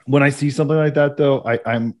I see something like that, though,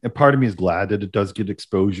 I'm a part of me is glad that it does get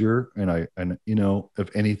exposure, and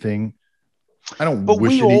if anything, I don't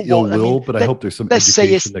wish any ill will, but I hope there's some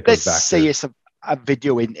education that goes back. Let's say it's a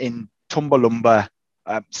video in Tumbalumba,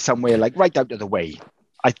 somewhere like right out of the way.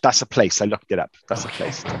 That's a place. I looked it up. That's a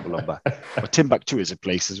place, Tumbalumba. But Timbuktu is a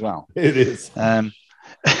place as well. It is.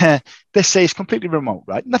 They say it's completely remote,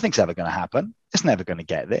 right? Nothing's ever going to happen. It's never going to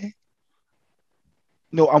get there.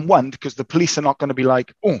 No, and one, because the police are not going to be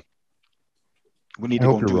like, oh, we need to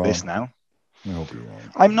go and do this now. I hope you're wrong.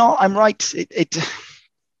 I'm not. I'm right.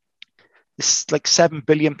 It's like 7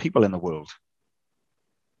 billion people in the world.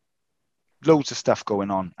 Loads of stuff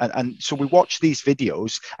going on. And so we watch these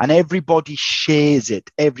videos and everybody shares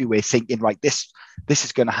it everywhere thinking, right, this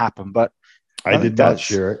is going to happen. But I did not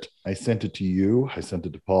share it. I sent it to you. I sent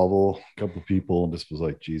it to Pavel, a couple of people, and this was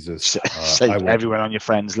like, Jesus. Everyone on your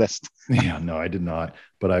friends list. Yeah, no, I did not.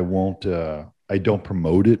 But I won't. I don't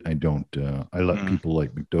promote it. I don't. I let people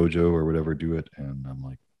like McDojo or whatever do it, and I'm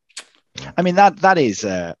like, I mean, that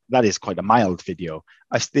is quite a mild video.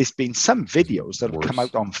 There's been some videos that have come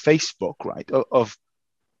out on Facebook, right, of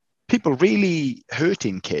people really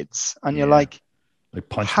hurting kids, and you're like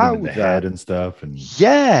punching them in the head and stuff, and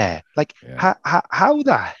how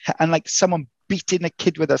that, and like someone beating a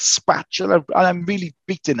kid with a spatula, and I'm really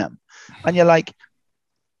beating them, and you're like,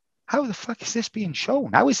 how the fuck is this being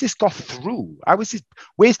shown? How has this got through? How is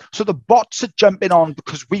this? So the bots are jumping on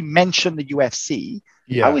because we mentioned the UFC.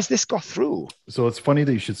 Yeah. How has this got through? So it's funny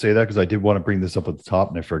that you should say that, because I did want to bring this up at the top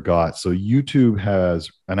and I forgot. So YouTube has,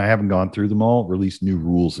 and I haven't gone through them all, released new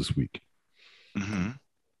rules this week. Mm-hmm.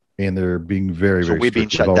 And they're being very, so very we've been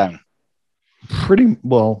shut down. Pretty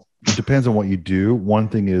well. It depends on what you do. One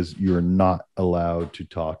thing is you're not allowed to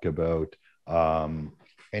talk about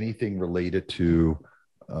anything related to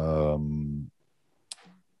the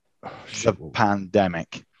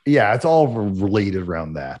pandemic. Yeah, it's all related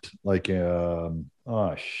around that. Like,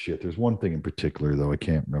 there's one thing in particular though. I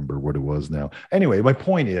can't remember what it was now. Anyway, my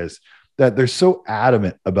point is that they're so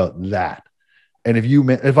adamant about that. And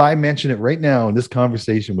if I mention it right now in this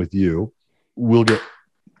conversation with you, we'll get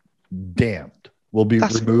damned. We'll be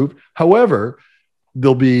removed. However,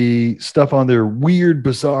 there'll be stuff on there, weird,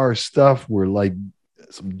 bizarre stuff where like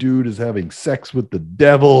some dude is having sex with the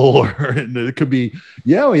devil, and it could be,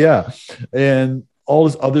 and all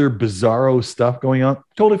this other bizarro stuff going on.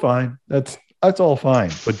 Totally fine. That's all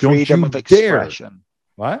fine. But don't freedom of expression.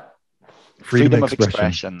 What? Freedom of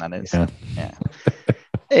expression. That is. Yeah.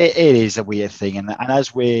 It is a weird thing, and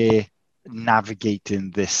as we're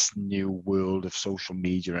navigating this new world of social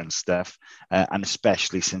media and stuff, and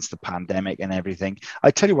especially since the pandemic and everything,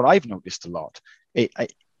 I tell you what I've noticed a lot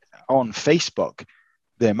on Facebook.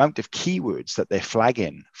 The amount of keywords that they're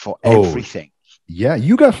flagging for everything. Yeah,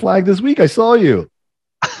 you got flagged this week. I saw you.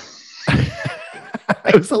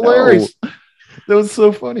 It was hilarious. That was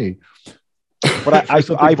so funny. But I've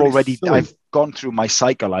gone through my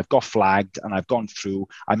cycle. I've got flagged, and I've gone through.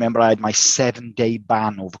 I remember I had my 7-day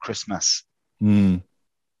ban over Christmas. Banned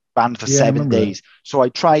for 7 days. So I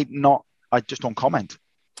just don't comment.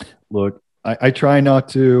 Look, I try not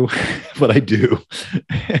to, but I do.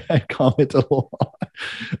 I comment a lot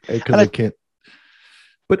because I can't.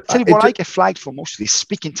 But tell you what, I get flagged for mostly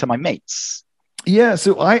speaking to my mates. Yeah,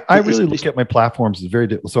 so I really look at my platforms as very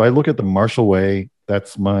different. So I look at the Martial Way.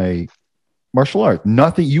 That's my martial art.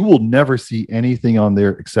 Nothing. You will never see anything on there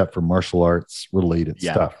except for martial arts related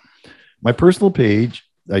stuff. My personal page,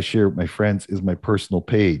 I share with my friends, is my personal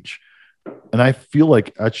page, and I feel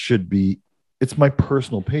like that should be. It's my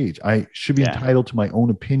personal page. I should be entitled to my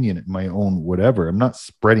own opinion and my own whatever. I'm not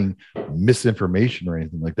spreading misinformation or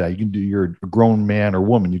anything like that. You can do, you're a grown man or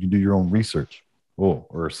woman. You can do your own research.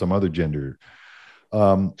 Or some other gender.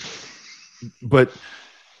 But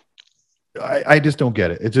I just don't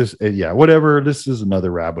get it. It just, whatever. This is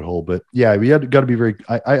another rabbit hole. But yeah, we got to be very,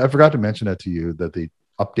 I forgot to mention that to you, that they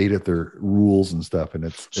updated their rules and stuff.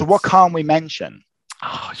 And what can't we mention?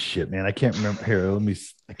 Oh shit, man! I can't remember. Here,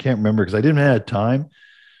 I can't remember because I didn't have time.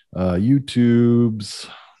 YouTube's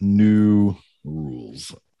new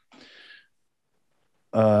rules.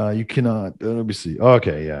 You cannot. Let me see.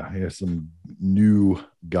 Okay, yeah. Here's some new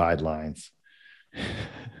guidelines.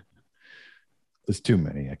 There's too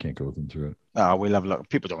many. I can't go through it. Oh, we'll have a look.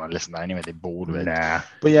 People don't want to listen to that anyway. They're bored with it. Nah.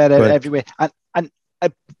 But yeah, they're everywhere.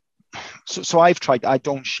 So I've tried. I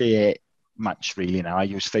don't share much really now. I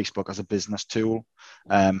use Facebook as a business tool,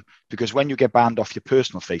 because when you get banned off your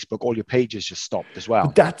personal Facebook, all your pages just stopped as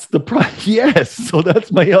well. That's the problem. Yes. So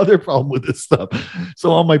that's my other problem with this stuff.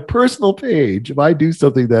 So on my personal page, if I do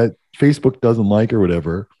something that Facebook doesn't like or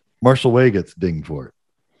whatever, Martial Way gets dinged for it.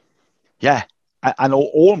 Yeah. And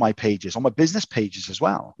all my pages, on my business pages as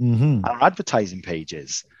well, and our advertising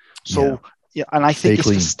pages. So and I think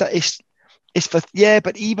it's for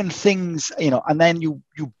but even things, and then you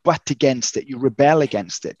butt against it, you rebel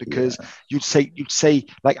against it, because you'd say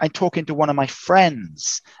like, I'm talking to one of my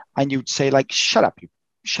friends, and you'd say like, shut up you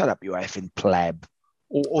effing pleb,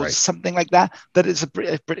 or something like that. That is a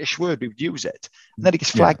British word. We would use it, and then it gets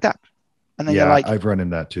flagged up, and then you're like, I've run in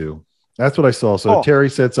that too. That's what I saw. So Terry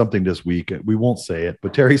said something this week. We won't say it,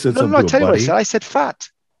 but Terry said something. No, tell you what I said. I said fat.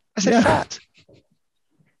 Fat.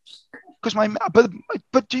 Because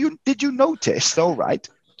but did you notice though, right?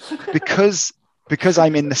 Because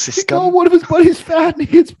I'm in the system. He called one of his buddies fat, and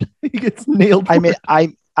he gets nailed.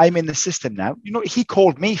 I'm in the system now. He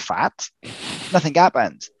called me fat. Nothing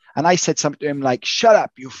happened, and I said something to him like, "Shut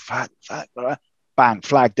up, you fat." Bang,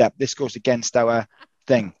 flagged up. This goes against our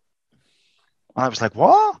thing. And I was like,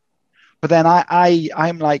 what? But then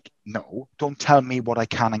I'm like, no, don't tell me what I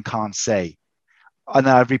can and can't say. And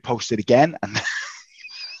then I reposted again, and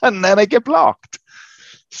and then I get blocked.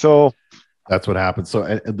 So that's what happened.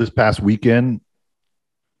 So this past weekend,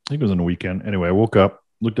 I think it was on the weekend. Anyway, I woke up,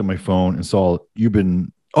 looked at my phone, and saw you've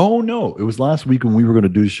been. Oh no, it was last week when we were going to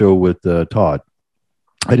do the show with Todd.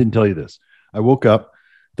 I didn't tell you this. I woke up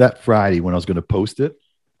that Friday when I was going to post it,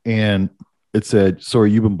 and it said,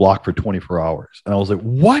 "Sorry, you've been blocked for 24 hours." And I was like,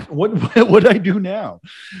 "What? What do I do now?"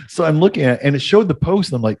 So I'm looking at it, and it showed the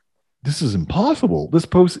post, and I'm like, "This is impossible. This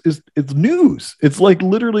post it's news. It's like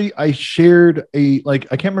literally I shared I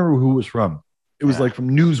can't remember who it was from. It was like from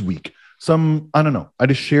Newsweek. I don't know. I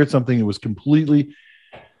just shared something. It was completely,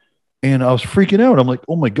 and I was freaking out. I'm like,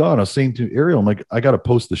 oh my God. I was saying to Ariel, I'm like, I got to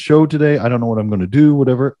post the show today. I don't know what I'm going to do,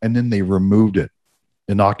 whatever. And then they removed it.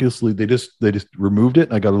 Innocuously, they just removed it.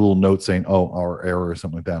 And I got a little note saying, oh, our error or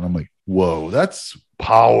something like that. And I'm like, whoa, that's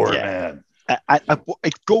power, man.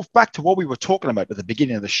 It goes back to what we were talking about at the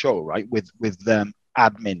beginning of the show, right? With admins,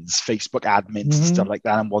 Facebook admins, and stuff like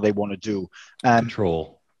that, and what they want to do.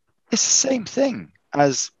 Control. It's the same thing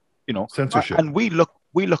as, censorship. And we look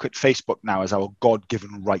at Facebook now as our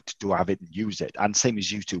God-given right to have it and use it, and same as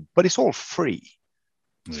YouTube. But it's all free.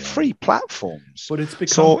 Free platforms. But it's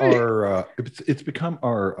become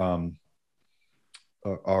our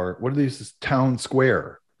what are these? This town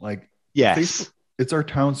square. Like, yes, Facebook, it's our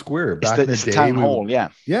town square. Back in the day, town hall.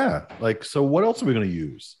 Yeah. Like, so what else are we going to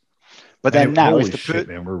use? But then now, if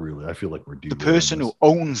I feel like we're the person who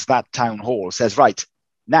owns that town hall says, right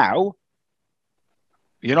now,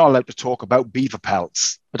 you're not allowed to talk about beaver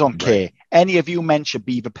pelts. I don't care. Any of you mention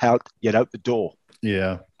beaver pelt, you're out the door.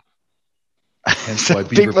 Yeah. Hence why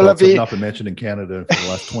beaver pelts have not been mentioned in Canada for the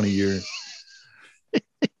last 20 years.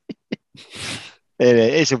 It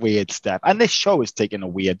is a weird step. And this show is taking a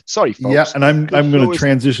weird... Sorry, folks. Yeah, and I'm going to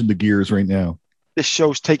transition the gears right now. This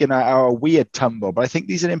show's taking a weird tumble, but I think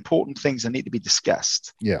these are important things that need to be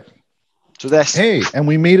discussed. Yeah. So that's... Hey, and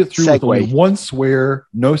we made it through with only one swear,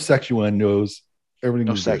 no sexual endos.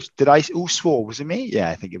 Everything was sex. Good. Who swore? Was it me?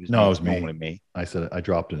 Yeah, I think it was me. No, it was normally me. I said I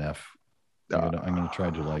dropped an F. I'm going to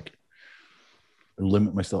try to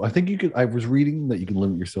limit myself. I think I was reading that you can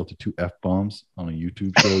limit yourself to 2 F-bombs on a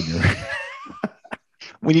YouTube show.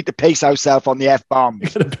 We need to pace ourselves on the F-bombs. We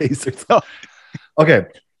got to pace ourselves. Okay,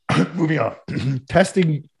 moving on.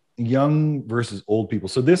 Testing young versus old people.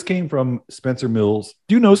 So this came from Spencer Mills.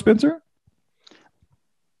 Do you know Spencer?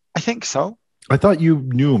 I think so. I thought you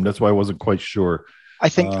knew him. That's why I wasn't quite sure. I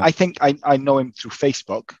think I know him through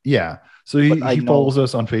Facebook. Yeah. So he follows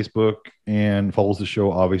us on Facebook and follows the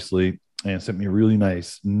show, obviously, and sent me a really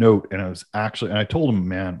nice note. And I told him,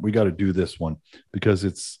 man, we got to do this one because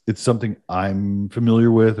it's something I'm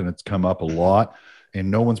familiar with and it's come up a lot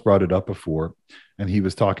and no one's brought it up before. And he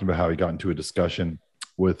was talking about how he got into a discussion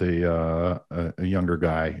with a younger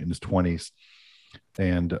guy in his 20s.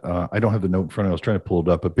 And I don't have the note in front of me. I was trying to pull it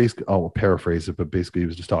up, but basically I'll paraphrase it. But basically he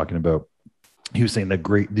was just talking about, he was saying that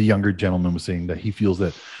the younger gentleman was saying that he feels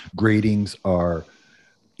that gradings are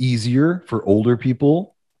easier for older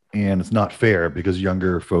people. And it's not fair because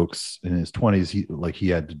younger folks in his 20s, he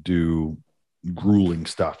had to do grueling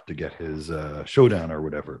stuff to get his showdown or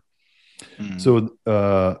whatever. So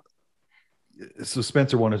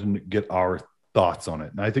Spencer wanted to get our thoughts on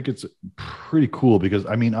it. And I think it's pretty cool because,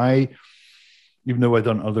 I mean, even though I've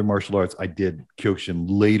done other martial arts, I did Kyokushin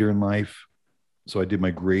later in life. So I did my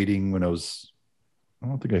grading when I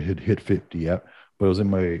don't think I had hit 50 yet, but I was in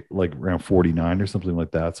my around 49 or something like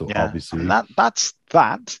that. So obviously and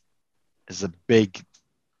that is a big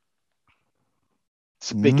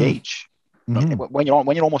age. Mm-hmm. When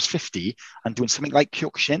you're almost 50 and doing something like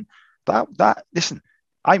Kyokushin, listen,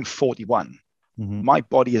 I'm 41. Mm-hmm. My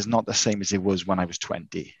body is not the same as it was when I was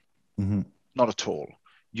 20. Mm-hmm. Not at all.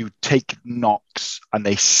 You take knocks and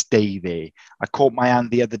they stay there. I caught my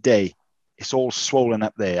hand the other day. It's all swollen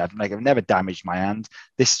up there. I've never damaged my hand.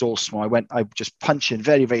 This is all small. I just punched in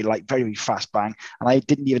very, very light, very, very fast bang. And I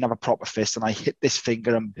didn't even have a proper fist. And I hit this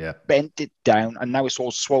finger and bent it down. And now it's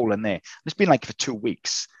all swollen there. It's been for 2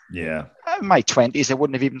 weeks. Yeah. In my 20s, it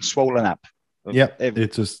wouldn't have even swollen up. Yeah.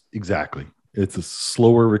 It's just exactly. It's a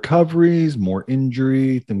slower recoveries, more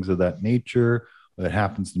injury, things of that nature. That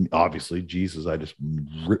happens to me. Obviously, Jesus, I just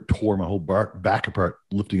tore my whole back apart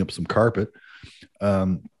lifting up some carpet.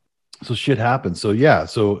 So shit happens. So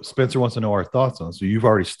so Spencer wants to know our thoughts on it. So you've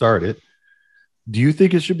already started. Do you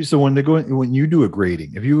think it should be, so when you do a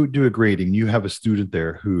grading, if you do a grading, you have a student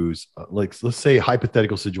there who's let's say a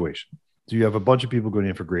hypothetical situation. So you have a bunch of people going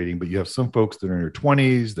in for grading, but you have some folks that are in their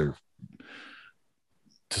 20s, they're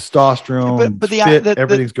testosterone,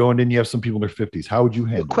 everything's going in. You have some people in their 50s. How would you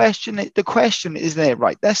handle the question is there,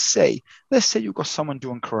 right? Let's say you've got someone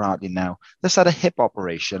doing karate now. Let's had a hip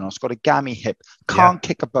operation or it's got a gammy hip, can't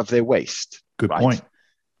kick above their waist. Good point.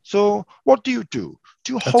 So what do? Do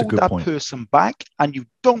you hold that person back and you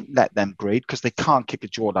don't let them grade because they can't kick a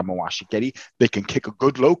Jordan Mawashigiri? They can kick a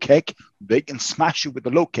good low kick. They can smash you with the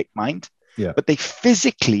low kick, mind. Yeah. But they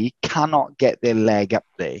physically cannot get their leg up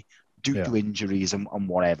there due to injuries and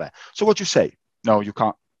whatever. So what do you say? No, you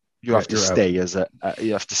can't. You have to stay as a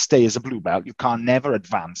blue belt. You can't never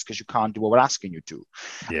advance because you can't do what we're asking you to.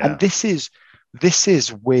 Yeah. And this is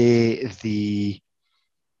where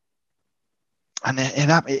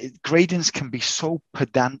gradings can be so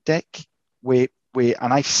pedantic. Where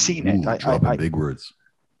and I've seen it. Dropping big words.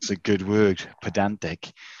 It's a good word,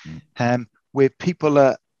 pedantic. Where people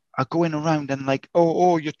are going around and like,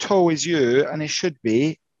 oh, your toe is here and it should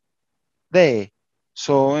be there.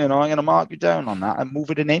 So, I'm going to mark you down on that and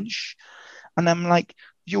move it an inch. And I'm like,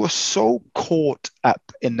 you are so caught up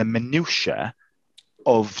in the minutiae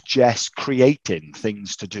of just creating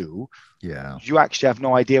things to do. Yeah. You actually have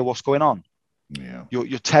no idea what's going on. Yeah.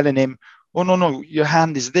 You're telling him, oh, no, your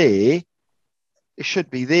hand is there. It should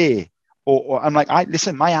be there. Or I'm like,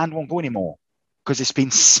 listen, my hand won't go anymore because it's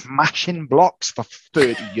been smashing blocks for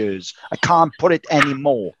 30 years. I can't put it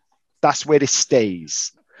anymore. That's where it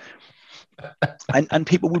stays. And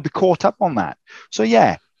people will be caught up on that. So,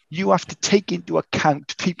 yeah, you have to take into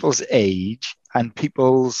account people's age and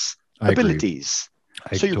people's abilities.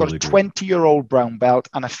 So you've got a 20-year-old brown belt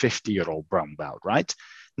and a 50-year-old brown belt, right?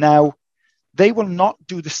 Now, they will not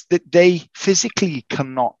do this. They physically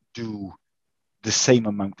cannot do the same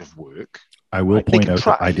amount of work. I will point out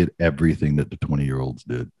that I did everything that the 20-year-olds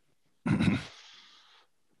did.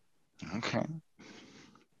 Okay.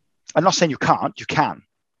 I'm not saying you can't. You can.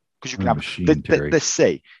 Because you can have machine, let's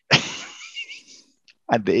say,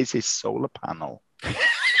 and there's his solar panel.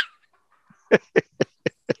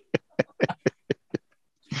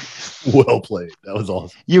 Well played. That was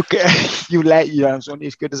awesome. It's only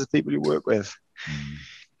as good as the people you work with.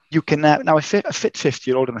 You can now a fit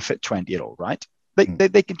 50-year-old and a fit 20-year-old, right?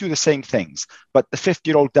 They can do the same things, but the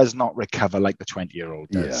 50-year-old does not recover like the 20-year-old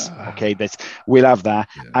does. Yeah. Okay, we'll have that,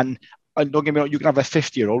 and don't get me wrong, you can have a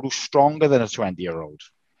 50-year-old who's stronger than a 20-year-old,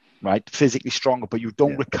 right? Physically stronger, but you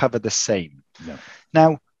don't recover the same. No.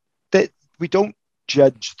 Now, we don't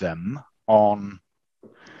judge them on.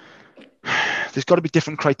 There's got to be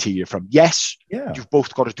different criteria from. Yes, you've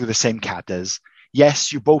both got to do the same katas.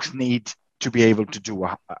 Yes, you both need to be able to do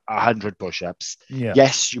 100 push-ups. Yeah.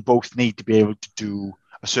 Yes, you both need to be able to do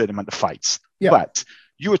a certain amount of fights. Yeah. But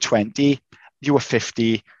you were 20, you were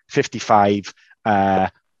 50, 55,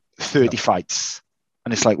 30 fights.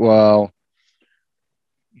 And it's like, well,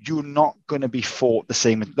 you're not going to be fought the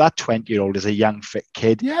same. That 20-year-old is a young, fit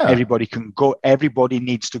kid. Yeah. Everybody can go. Everybody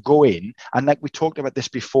needs to go in. And like we talked about this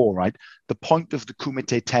before, right? The point of the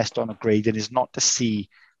Kumite test on a grading is not to see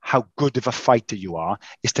how good of a fighter you are,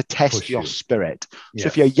 is to test your spirit. Yes. So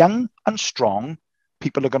if you're young and strong,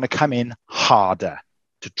 people are going to come in harder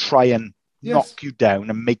to try and knock you down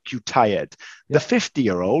and make you tired. The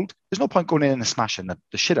 50-year-old, there's no point going in and smashing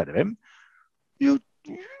the shit out of him. You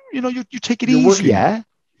take it easier.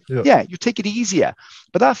 Yeah, you take it easier.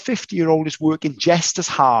 But that 50-year-old is working just as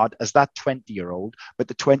hard as that 20-year-old, but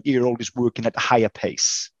the 20-year-old is working at a higher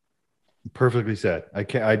pace. Perfectly said.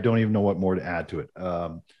 I don't even know what more to add to it.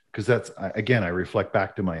 Because I reflect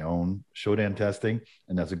back to my own Shodan testing,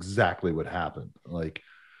 and that's exactly what happened.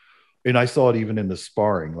 And I saw it even in the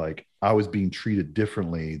sparring. Like, I was being treated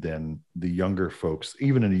differently than the younger folks,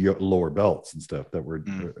 even in the lower belts and stuff that were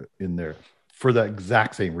in there, for the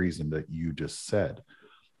exact same reason that you just said.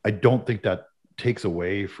 I don't think that takes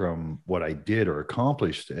away from what I did or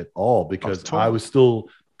accomplished at all, because I was still,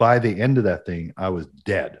 by the end of that thing, I was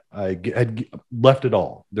dead. I had left it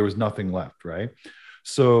all. There was nothing left, right?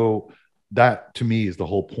 So that, to me, is the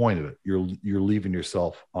whole point of it. You're leaving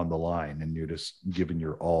yourself on the line, and you're just giving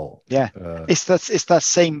your all. Yeah, it's the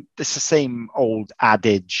same old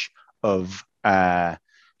adage of a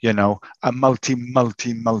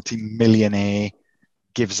multi-millionaire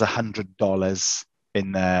gives $100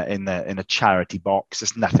 in a charity box.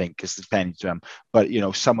 It's nothing because it's penny to them. But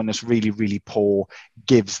someone that's really, really poor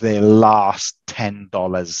gives their last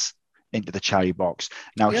 $10 into the charity box.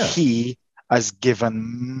 Now he has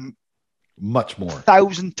given much more,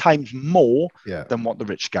 1,000 times more than what the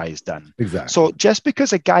rich guy has done. Exactly. So just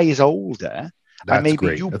because a guy is older, that's maybe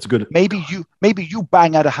great. That's good. Maybe you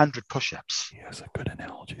bang out 100 push-ups. He has good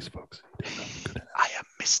analogies, folks. I am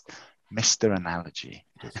Mr. Analogy.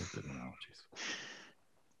 Good analogies.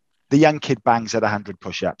 The young kid bangs out 100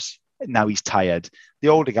 push-ups. Now he's tired. The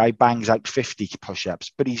older guy bangs out 50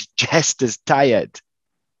 push-ups, but he's just as tired.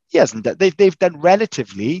 He hasn't done. They've done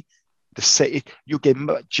relatively the same. You get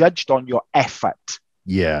judged on your effort.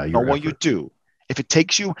 Yeah, not what you do. If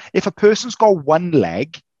a person's got one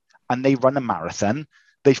leg and they run a marathon,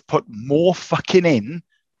 they've put more fucking in,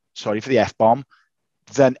 sorry for the F-bomb,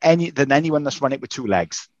 than anyone that's run it with two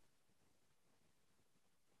legs.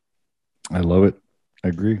 I love it. I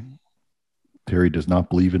agree. Terry does not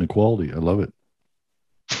believe in equality. I love it.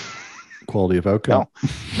 Quality of outcome.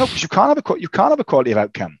 No, because you can't have a quality of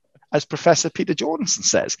outcome, as Professor Peter Jordanson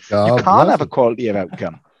says. You can't have a quality of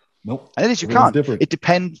outcome. Nope. And it is, you can't. It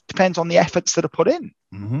depends on the efforts that are put in.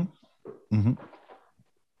 Mm-hmm. Mm-hmm.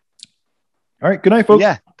 All right. Good night, folks.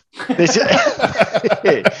 Yeah.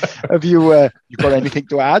 Have you got anything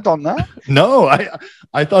to add on that? No,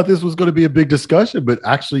 I thought this was going to be a big discussion, but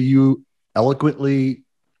actually you eloquently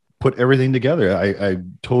put everything together. I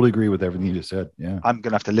totally agree with everything you just said. Yeah. I'm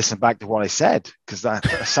going to have to listen back to what I said, because that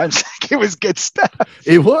sounds like it was good stuff.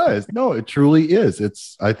 It was. No, it truly is.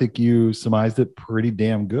 I think you surmised it pretty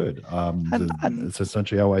damn good. It's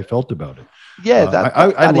essentially how I felt about it. Yeah.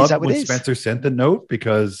 I love when Spencer sent the note,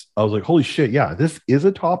 because I was like, holy shit. Yeah, this is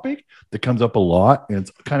a topic that comes up a lot, and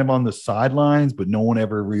it's kind of on the sidelines, but no one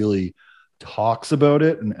ever really talks about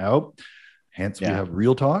it and out. Hence we have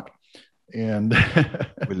real talk. And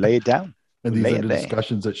we lay it down, and these are the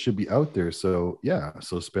discussions that should be out there. So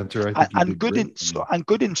so Spencer, I think good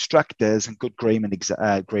instructors and good grading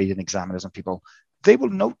examiners and people, they will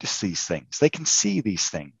notice these things. They can see these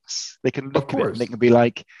things. They can look at it and they can be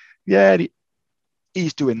like, yeah,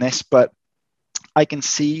 he's doing this, but I can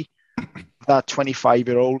see that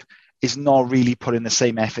 25-year-old is not really putting the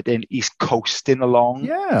same effort in. He's coasting along.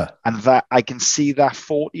 Yeah. And that I can see that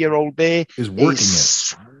 40-year-old there is working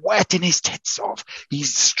sweating his tits off.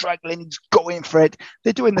 He's struggling. He's going for it.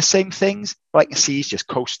 They're doing the same things, but I can see he's just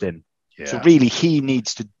coasting. Yeah. So really he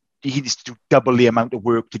needs to do double the amount of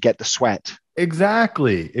work to get the sweat.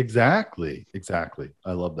 Exactly.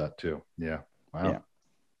 I love that too. Yeah. Wow. Yeah.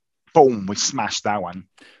 Boom. We smashed that one.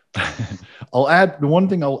 The one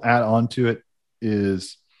thing I'll add on to it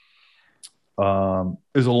is,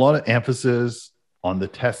 there's a lot of emphasis on the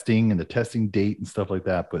testing and the testing date and stuff like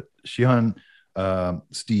that. But Shihan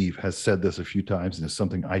Steve has said this a few times, and it's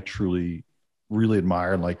something I truly, really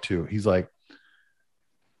admire and like too. He's like,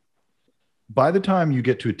 by the time you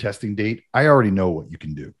get to a testing date, I already know what you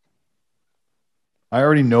can do. I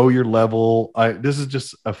already know your level. This is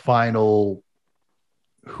just a final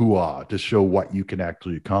hoo-ah to show what you can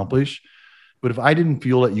actually accomplish. But if I didn't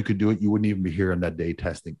feel that you could do it, you wouldn't even be here on that day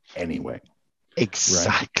testing anyway.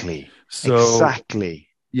 Exactly. Right? So exactly.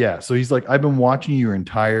 Yeah. So he's like, I've been watching your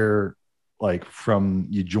entire, like, from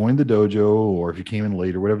you joined the dojo, or if you came in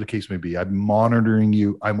later, whatever the case may be, I'm monitoring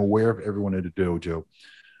you. I'm aware of everyone at the dojo.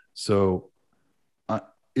 So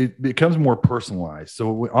it becomes more personalized.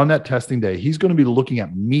 So on that testing day, he's going to be looking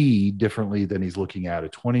at me differently than he's looking at a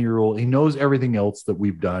 20-year-old. He knows everything else that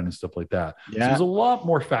we've done and stuff like that. Yeah. So there's a lot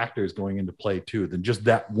more factors going into play too than just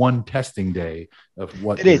that one testing day of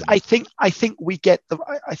what it is. I think we get the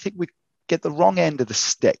wrong end of the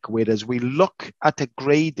stick, whereas we look at a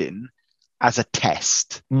grading as a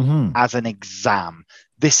test, as an exam.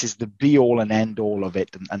 This is the be all and end all of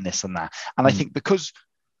it, and this and that. And I think because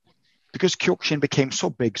Kyokushin became so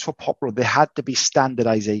big, so popular, there had to be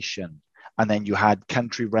standardization. And then you had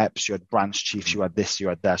country reps, you had branch chiefs, you had this, you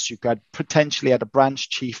had that. So you could potentially had a branch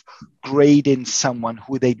chief grading someone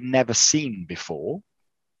who they'd never seen before.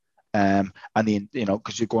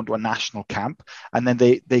 Because you're going to a national camp, and then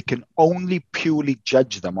they can only purely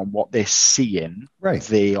judge them on what they're seeing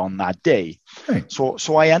there on that day. Right.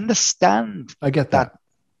 So I understand. I get that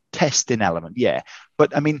testing element, yeah.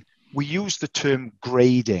 But I mean, we use the term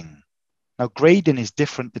grading. Now, grading is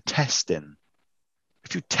different to testing.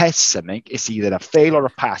 If you test something, it's either a fail or a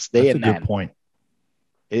pass. That's a good point.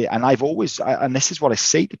 And and this is what I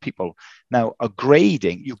say to people. Now,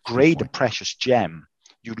 you grade a precious gem.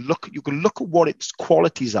 You can look at what its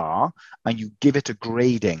qualities are, and you give it a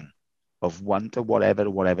grading of 1 to whatever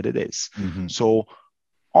it is. Mm-hmm. So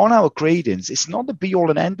on our gradings, it's not the be all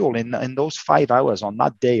and end all in those 5 hours on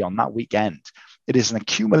that day, on that weekend. It is an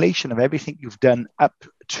accumulation of everything you've done up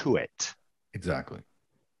to it. Exactly.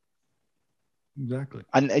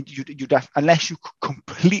 And unless you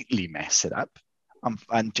completely mess it up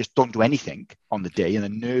and just don't do anything on the day, and the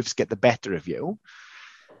nerves get the better of you,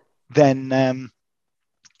 then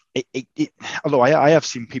although I have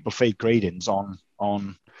seen people fake gradings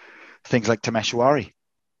on things like Tameshwari.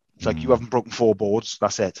 It's like, you haven't broken 4 boards,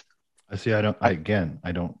 that's it. I see. I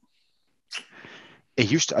don't.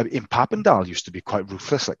 it used to in Papendal used to be quite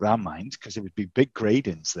ruthless like that, mind, because there would be big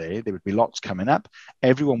gradings there. There would be lots coming up.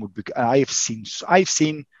 Everyone would be. I've seen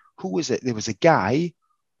who was it? There was a guy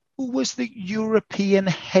who was the European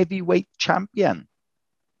heavyweight champion.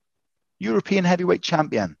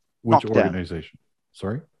 Which organization?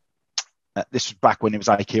 Sorry. This was back when it was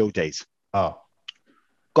IKO days. Oh.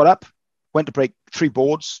 Got up, went to break 3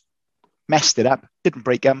 boards, messed it up, didn't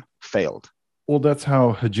break them, failed. Well, that's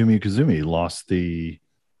how Hajime Kazumi lost the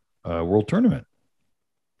world tournament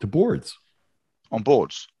to boards. On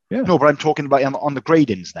boards? Yeah. No, but I'm talking about on the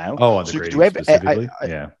gradings now. Oh, on the grading specifically?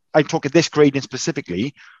 Yeah. I'm talking this grading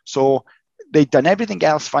specifically. So they've done everything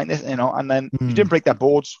else fine, and then you didn't break that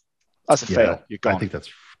boards. That's a fail. You're gone. I think that's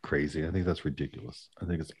crazy. I think that's ridiculous. I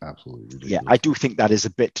think it's absolutely ridiculous. Yeah, I do think that is a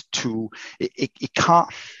bit too. It can't.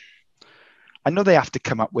 I know they have to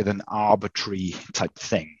come up with an arbitrary type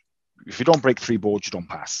thing. If you don't break 3 boards, you don't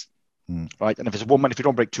pass. Right? And if it's a woman, if you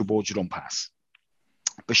don't break 2 boards, you don't pass.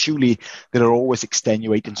 But surely there are always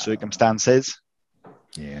extenuating circumstances.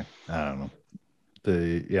 Yeah, I don't know.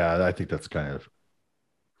 I think that's kind of.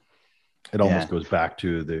 It almost goes back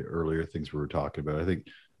to the earlier things we were talking about.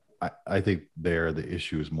 I think the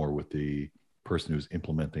issue is more with the person who's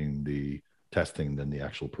implementing the testing than the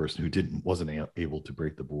actual person who wasn't able to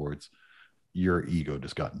break the boards. Your ego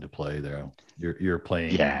just got into play there. You're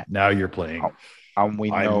playing. Yeah. Now you're playing. And we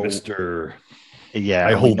know, Mr. Yeah,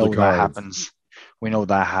 I hold the cards. That happens. We know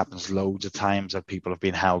that happens loads of times, that people have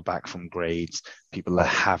been held back from grades, people that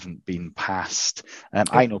haven't been passed.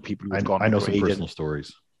 I know people who've gone. I know some personal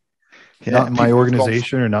stories. Yeah, not my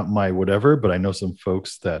organization or not my whatever, but I know some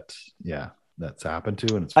folks that's happened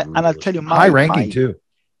to, and it's and I'll tell you, high ranking too.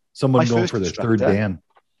 Someone going for their 3rd Dan.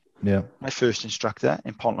 Yeah, my first instructor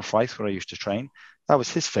in Pontefraith, where I used to train, that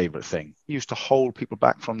was his favorite thing. He used to hold people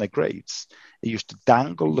back from their grades. He used to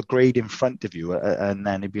dangle the grade in front of you, and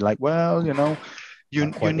then he'd be like, "Well, you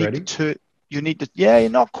need to." You're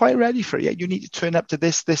not quite ready for it yet. You need to turn up to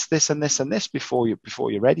this, and this before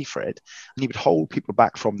you're ready for it. And he would hold people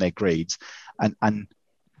back from their grades and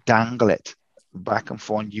dangle it back and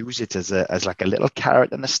forth and use it as like a little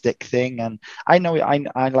carrot and a stick thing. And I know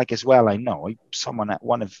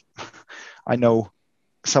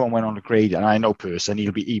someone went on a grade, and I know person,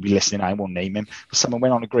 he'll be listening, I won't name him, but someone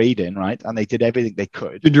went on a grading, right? And they did everything they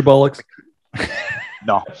could. Ginger bollocks.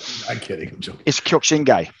 No. I'm kidding. I'm joking. It's Kyokushin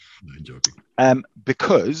guy. I'm joking.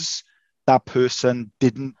 Because that person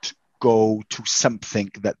didn't go to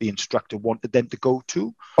something that the instructor wanted them to go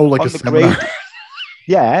to. Oh, like on a seminar.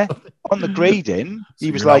 Yeah. On the grading, so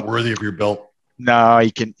he was like, not worthy of your belt. No,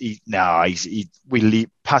 we'll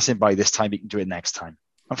pass him by this time. He can do it next time.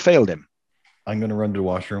 I failed him. I'm going to run to the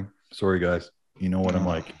washroom. Sorry, guys. You know what I'm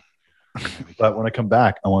like. But when I come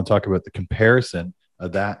back, I want to talk about the comparison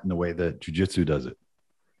of that and the way that jiu-jitsu does it.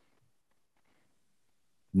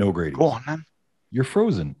 No grading. Go on, man. You're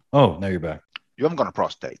frozen. Oh, now you're back. You haven't got a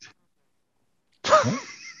prostate. What?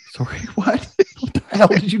 Sorry, what? What the hell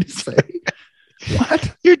did you just say?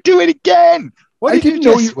 What? You do it again. What did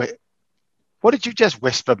you just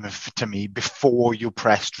whisper to me before you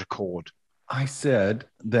pressed record? I said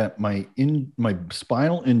that my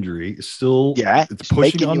spinal injury is still it's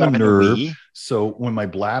pushing on the nerve. So when my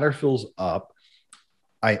bladder fills up,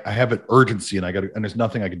 I have an urgency, and there's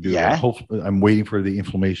nothing I can do. Yeah. Hopefully, I'm waiting for the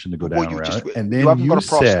inflammation to go down around it. And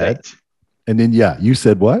then you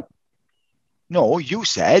said what? No, you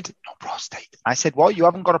said no prostate. I said, what? You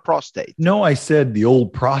haven't got a prostate? No, I said the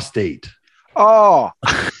old prostate. Oh,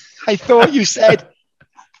 I thought you said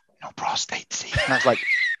no prostate. See, and I was like,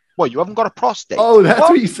 well, you haven't got a prostate. Oh, that's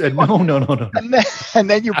what you said. No. And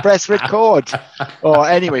then you press record. Oh,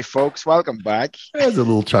 anyway, folks, welcome back. There's a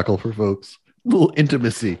little chuckle for folks. A little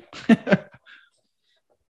intimacy.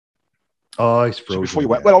 Oh, he's frozen. So before you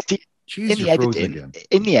went, well, in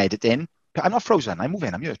the editing, I'm not frozen. I'm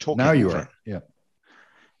moving. I'm here talking. Now you are. Yeah.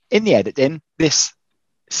 In the editing, this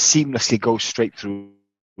seamlessly goes straight through,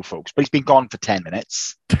 folks. But he's been gone for 10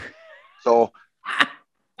 minutes. So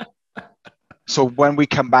when we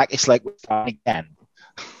come back, it's like we're starting again.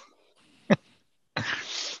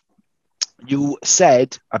 You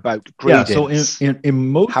said about gradings. Yeah, so in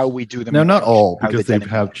most, how we do them. Now, not all, because they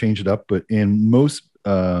have changed it up, but in most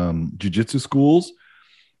jiu-jitsu schools,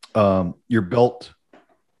 your belt,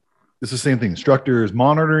 it's the same thing. Instructor is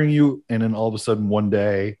monitoring you, and then all of a sudden one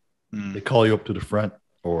day they call you up to the front,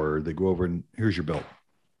 or they go over and here's your belt.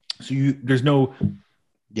 So there's no.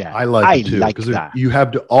 Yeah, I like it too, because you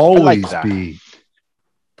have to always be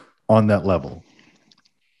on that level.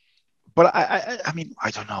 But I mean,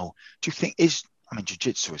 I don't know. Do you think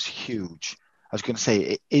jiu-jitsu is huge. I was going to say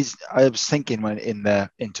it is. I was thinking when in the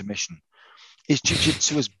intermission, Is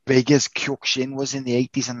jiu-jitsu as big as Kyokushin was in the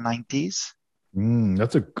 80s and 90s?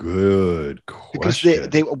 That's a good Because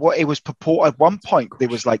question. what it was purported at one point, there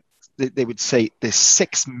was like they would say there's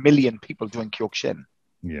 6 million people doing Kyokushin.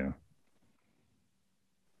 Yeah.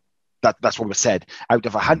 That's what was said. Out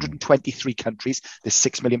of 123 countries, there's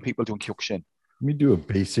 6 million people doing Kyokushin. Let me do a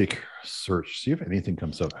basic search, see if anything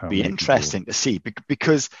comes up. It'd be interesting to see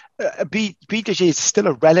because BJJ is still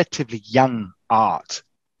a relatively young art.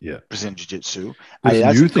 Yeah, Brazilian Jiu-Jitsu.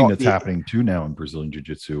 There's a new thing that's happening too now in Brazilian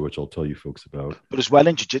Jiu-Jitsu, which I'll tell you folks about. But as well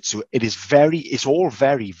in Jiu-Jitsu, it's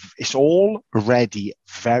already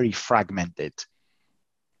very fragmented.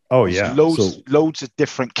 Oh, There's yeah. Loads of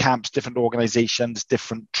different camps, different organizations,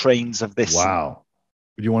 different trains of this. Wow.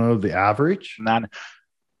 Do you want to know the average? Man,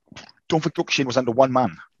 don't forget Kyokushin was under one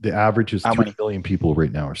man. The average is 3 million people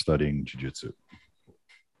right now are studying Jiu-Jitsu.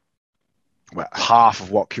 Well, half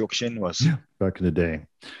of what Kyokushin was. Yeah, back in the day.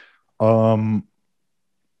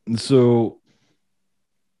 So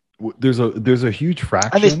there's a huge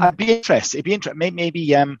fraction. And I'd be interested.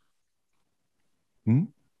 Maybe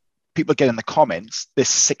people get in the comments this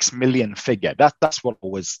 6 million figure. That's what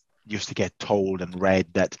always used to get told and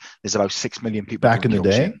read, that there's about 6 million people back in the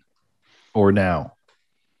day, or now.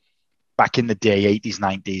 Back in the day, 80s,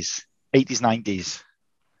 90s.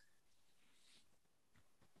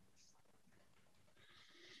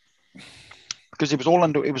 Because it was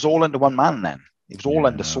all under one man then. It was all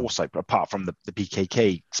under Sourceye, apart from the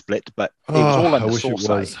BKK split, but it was all under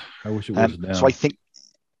Sourceye. I wish it was now. So I think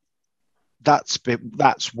that's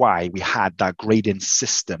why we had that grading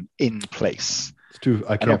system in place.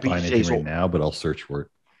 I can't find anything right now, but I'll search for it.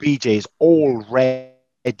 BJ is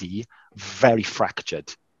already very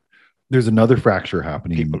fractured. There's another fracture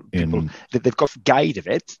happening. They've got a guide of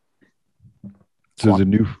it. So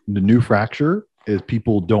the new fracture is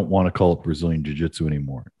people don't want to call it Brazilian Jiu-Jitsu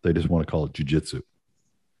anymore. They just want to call it Jiu-Jitsu.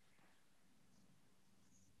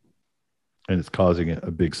 And it's causing a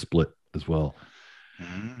big split as well.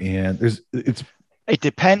 And it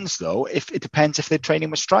depends though. It depends if they're training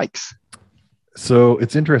with strikes. So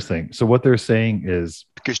it's interesting. So what they're saying is,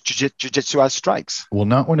 because Jiu-Jitsu has strikes. Well,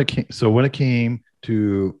 not when it came. So when it came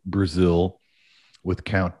to Brazil with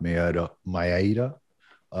Count Maeda,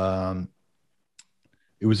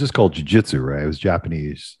 it was just called Jiu-Jitsu, right? It was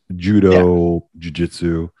Japanese judo,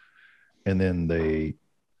 Jiu-Jitsu, and then they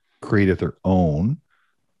created their own,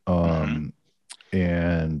 and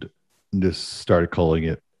just started calling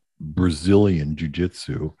it Brazilian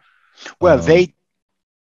Jiu-Jitsu. Well, they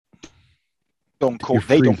don't call it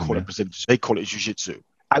Brazilian. They call it Jiu-Jitsu.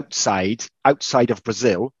 Outside of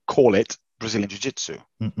Brazil, call it Brazilian Jiu-Jitsu.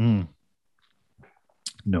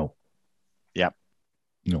 No. Yep.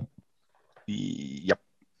 No. Yep.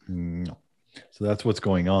 No. So that's what's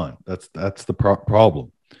going on. That's the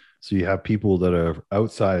problem. So you have people that are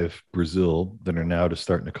outside of Brazil that are now just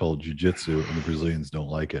starting to call it Jiu-Jitsu, and the Brazilians don't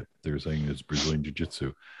like it. They're saying it's Brazilian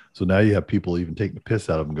Jiu-Jitsu. So now you have people even taking the piss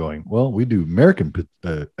out of them, going, "Well, we do American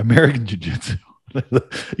Jiu-Jitsu."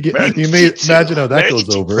 You may imagine how that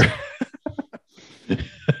goes over.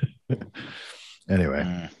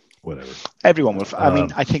 Anyway, whatever. Everyone will. I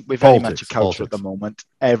mean, I think we're very much a culture at the moment.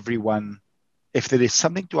 Everyone, if there is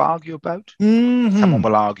something to argue about, someone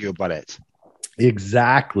will argue about it.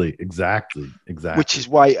 Exactly. Which is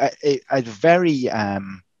why I had very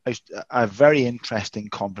interesting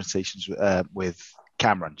conversations with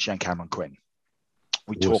Sean Cameron Quinn.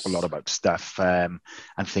 We talk a lot about stuff and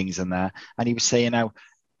things in there, and he was saying how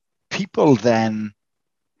people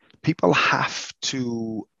have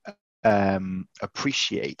to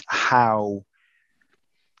appreciate how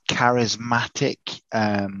charismatic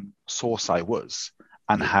Sourceye was.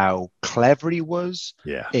 And how clever he was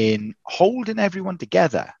in holding everyone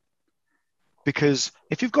together. Because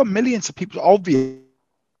if you've got millions of people, obviously,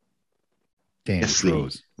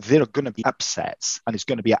 there are going to be upsets. And it's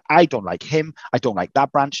going to be, I don't like him. I don't like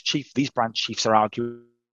that branch chief. These branch chiefs are arguing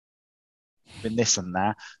this and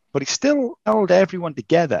that. But he still held everyone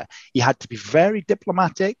together. He had to be very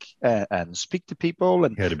diplomatic and speak to people.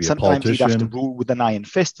 And sometimes he'd have to rule with an iron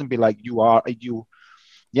fist and be like,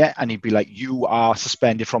 yeah, and he'd be like, "You are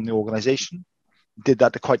suspended from the organization." Did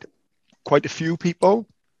that to quite a few people.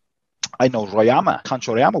 I know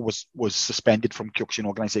Kancho Royama was suspended from Kyokushin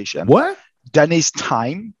organization. What? Done his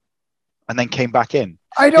time, and then came back in.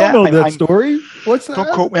 I don't know that story. What's that?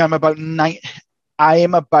 Don't quote me. I'm about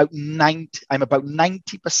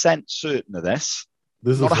 90% certain of this.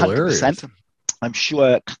 This is not 100%. I'm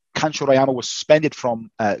sure Kancho Royama was suspended from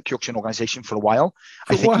Kyokushin organization for a while.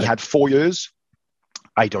 I think he had 4 years.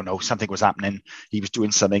 I don't know, something was happening. He was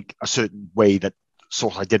doing something a certain way that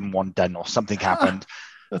Sourceye didn't want done, or something happened.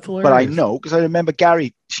 That's hilarious. But I know because I remember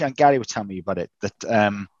Gary would tell me about it,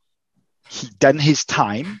 that he'd done his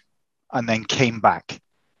time and then came back.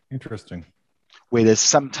 Interesting. Whereas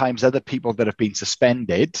sometimes other people that have been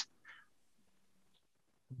suspended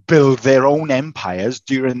build their own empires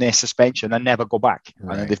during their suspension and never go back.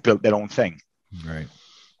 Right. And then they've built their own thing. Right.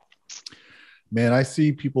 Man, I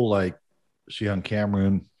see people like Shihan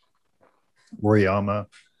Cameron, Royama,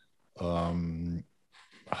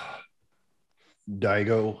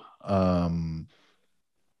 Daigo,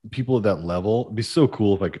 people at that level. It'd be so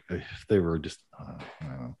cool if they were just, I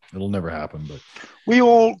don't know, it'll never happen, but we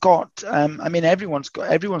all got, everyone's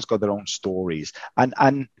got their own stories. And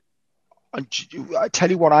I tell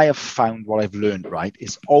you what I have found, what I've learned, right,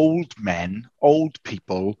 is old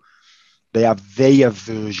people, they have their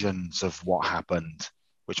versions of what happened,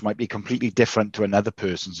 which might be completely different to another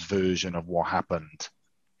person's version of what happened.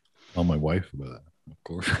 Tell my wife about that, of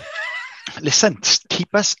course. Listen,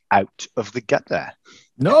 keep us out of the gutter.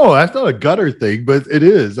 No, that's not a gutter thing, but it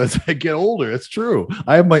is. As I get older, it's true.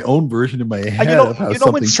 I have my own version in my head of how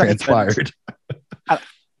something transpired.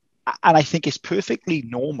 And I think it's perfectly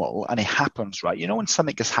normal, and it happens, right? You know, when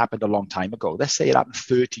something has happened a long time ago, let's say it happened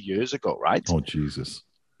 30 years ago, right? Oh, Jesus.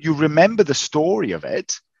 You remember the story of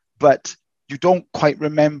it, but you don't quite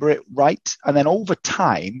remember it right. And then over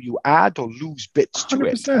time, you add or lose bits to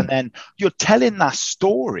 100%. It. And then you're telling that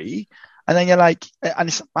story, and then you're like, and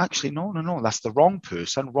it's actually, no, that's the wrong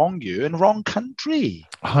person, wrong year, and wrong country.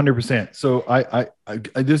 100%. So I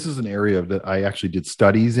this is an area that I actually did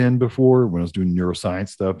studies in before when I was doing neuroscience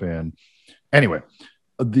stuff. And anyway,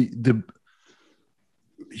 the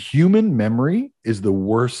human memory is the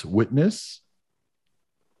worst witness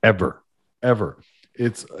ever. Even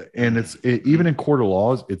in court of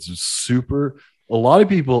laws, it's super. A lot of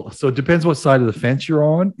people. So it depends what side of the fence you're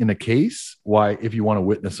on in a case. Why, if you want to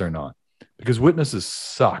witness or not, because witnesses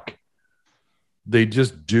suck. They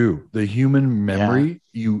just do. The human memory,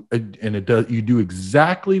 you do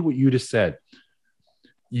exactly what you just said.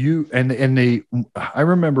 I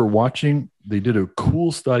remember watching. They did a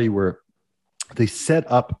cool study where they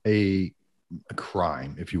set up a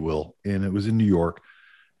crime, if you will, and it was in New York.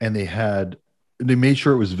 And they made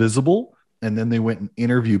sure it was visible, and then they went and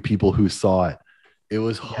interviewed people who saw it. It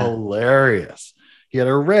was hilarious. He had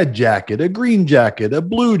a red jacket, a green jacket, a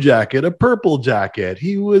blue jacket, a purple jacket.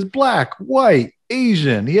 He was black, white,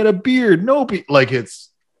 Asian. He had a beard, no beard. Like, it's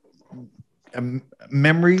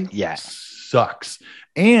memory sucks.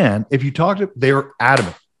 And if you talk to, they were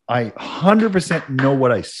adamant. I 100% know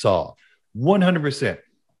what I saw. 100%.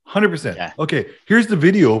 100%. Yeah. Okay, here's the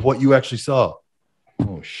video of what you actually saw.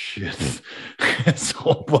 Oh, shit.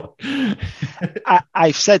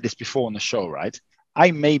 I've said this before on the show, right?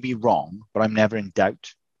 I may be wrong, but I'm never in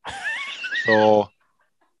doubt. So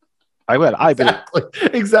I will.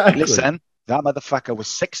 Exactly. Listen, that motherfucker was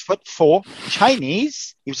 6'4"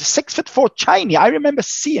 Chinese. He was a 6'4" Chinese. I remember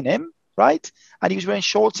seeing him, right? And he was wearing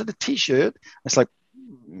shorts and a t-shirt. It's like,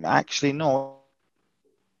 actually, no.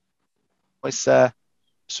 It's a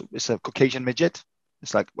Caucasian midget.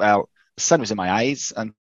 It's like, well, the sun was in my eyes,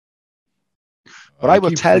 but I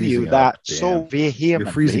will tell you that so vehemently.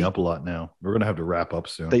 You're freezing up a lot now. We're going to have to wrap up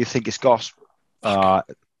soon. That you think it's gospel.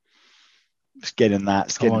 Let's get in that.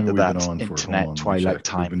 Let's get into that internet twilight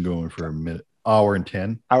time. We've been going for a minute, hour and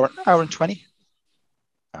 10, hour and 20,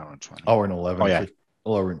 hour and 20, hour and 11. Oh yeah,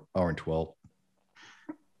 hour and 12.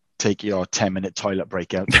 Take your 10-minute toilet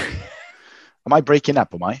breakout. Am I breaking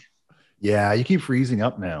up? Am I? Yeah, you keep freezing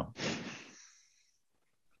up now.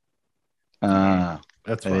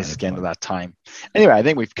 That's fine. It's getting to that time. Anyway, I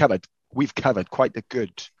think we've covered quite a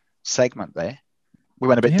good segment there. We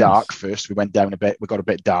went a bit dark first. We went down a bit. We got a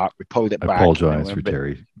bit dark. We pulled it back. I apologize for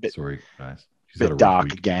Terry. Sorry, guys. A bit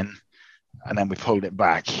dark again, and then we pulled it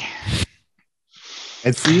back.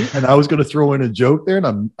 And I was going to throw in a joke there,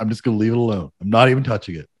 and I'm just going to leave it alone. I'm not even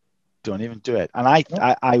touching it. Don't even do it.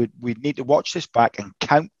 And we need to watch this back and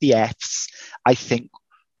count the Fs. I think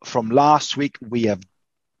from last week we have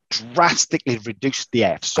drastically reduced the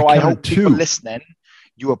F. So I hope people listening,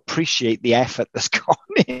 you appreciate the effort that's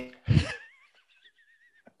gone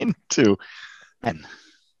into and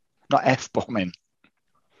not F-bombing.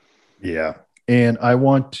 Yeah. And I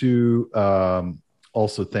want to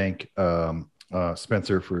also thank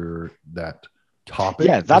Spencer for that topic.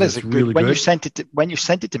 Yeah, that is a good. When you sent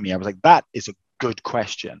it to me, I was like, that is a good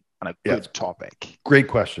question and a good topic. Great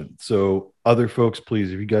question. So other folks,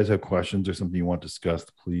 please, if you guys have questions or something you want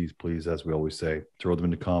discussed, please, as we always say, throw them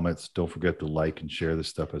in the comments. Don't forget to like and share this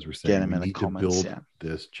stuff as we're saying. We need to build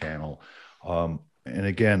this channel. And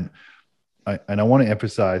again, I want to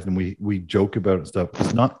emphasize, and we joke about it and stuff.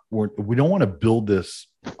 It's not, we don't want to build this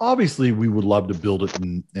obviously we would love to build it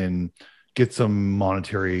and get some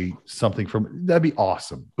monetary something from it. That'd be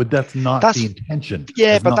awesome, but that's not the intention.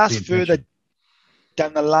 Yeah, but that's further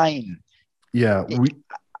down the line. Yeah,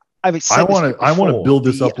 I want to build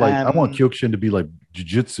this up like I want Kyokushin to be like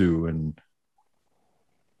jiu-jitsu and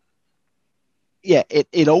yeah,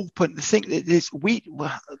 it opened the thing is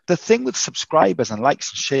the thing with subscribers and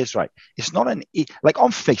likes and shares, right? It's not like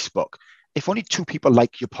on Facebook. If only 2 people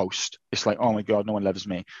like your post, it's like, oh my God, no one loves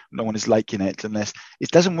me. No one is liking it. Unless it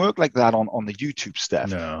doesn't work like that on the YouTube stuff.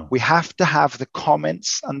 No. We have to have the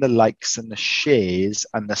comments and the likes and the shares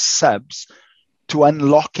and the subs to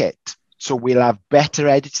unlock it. So we'll have better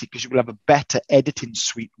editing because we'll have a better editing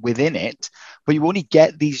suite within it. But you only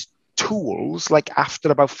get these tools like after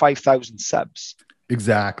about 5,000 subs.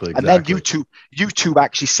 Exactly. And then YouTube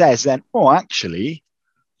actually says then, oh, actually,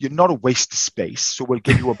 you're not a waste of space. So we'll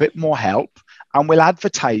give you a bit more help and we'll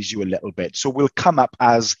advertise you a little bit. So we'll come up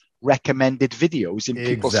as recommended videos in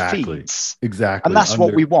people's feeds. Exactly. And that's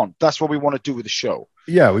what we want. That's what we want to do with the show.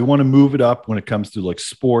 Yeah, we want to move it up when it comes to like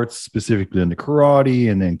sports, specifically into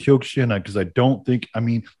karate and then Kyokushin, because I don't think, I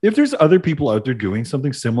mean, if there's other people out there doing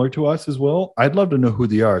something similar to us as well, I'd love to know who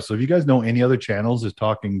they are. So if you guys know any other channels that's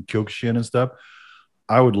talking Kyokushin and stuff,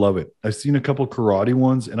 I would love it. I've seen a couple karate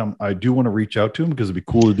ones and I do want to reach out to them because it'd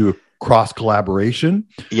be cool to do a cross collaboration.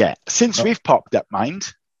 Yeah. Since we've popped up,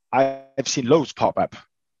 I've seen loads pop up.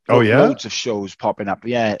 Oh yeah, loads of shows popping up.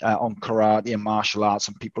 Yeah, on karate and martial arts,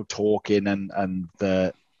 and people talking and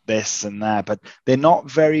the this and that, but they're not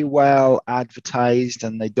very well advertised,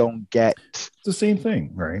 and they don't get. It's the same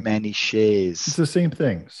thing, right? Many shares. It's the same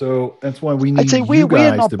thing. So that's why we need. I'd say we're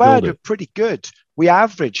not bad. We're pretty good. We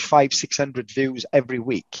average 500-600 views every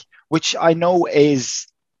week, which I know is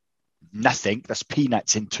nothing. That's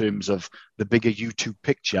peanuts in terms of the bigger YouTube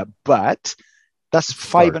picture, but. That's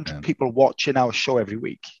 500 people watching our show every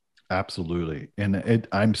week. Absolutely. And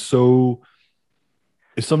I'm so,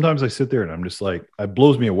 sometimes I sit there and I'm just like, it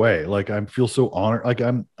blows me away. Like I feel so honored. Like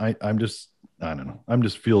I'm just, I don't know. I'm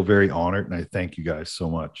just feel very honored. And I thank you guys so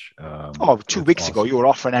much. 2 weeks ago, you were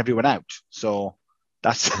offering everyone out. So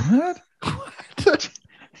that's what?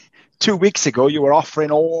 2 weeks ago, you were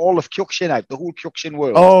offering all of Kyokushin out, the whole Kyokushin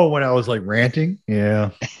world. Oh, when I was like ranting. Yeah.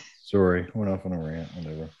 Sorry. Went off on a rant,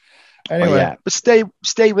 whatever. Anyway, yeah, but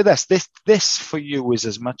stay with us. This for you is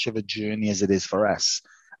as much of a journey as it is for us.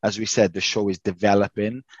 As we said, the show is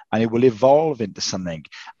developing and it will evolve into something.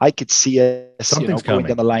 I could see us, going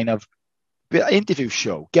down the line of interview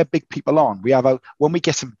show, get big people on. We have when we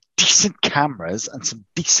get some decent cameras and some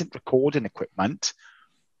decent recording equipment,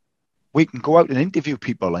 we can go out and interview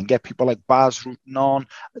people and get people like Baz Rutten on.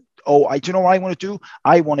 Oh, do you know what I want to do?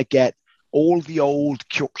 I want to get all the old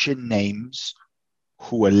Kyokushin names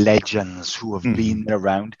who are legends, who have been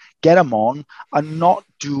around, get them on and not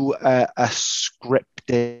do a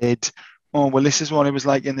scripted, oh, well, this is what it was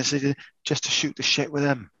like in the city, just to shoot the shit with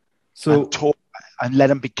them. So and talk and let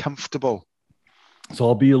them be comfortable. So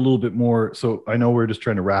I'll be a little bit more, so I know we're just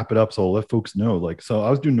trying to wrap it up, so I'll let folks know. Like, so I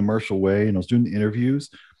was doing the Martial Way and I was doing the interviews.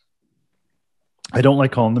 I don't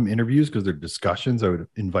like calling them interviews because they're discussions. I would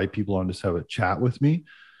invite people on just have a chat with me.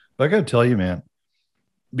 But I got to tell you, man,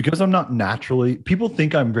 because I'm not naturally, people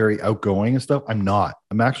think I'm very outgoing and stuff. I'm not.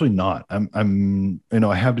 I'm actually not. I'm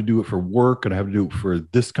I have to do it for work and I have to do it for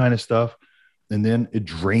this kind of stuff. And then it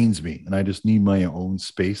drains me and I just need my own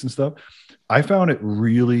space and stuff. I found it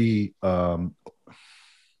really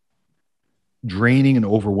draining and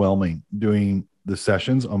overwhelming doing the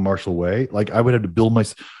sessions on Martial Way. Like I would have to build my,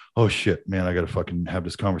 oh shit, man, I got to fucking have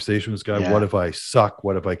this conversation with this guy. Yeah. What if I suck?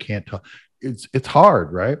 What if I can't talk? It's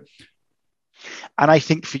hard, right? And I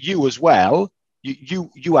think for you as well,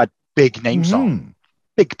 you had big names on,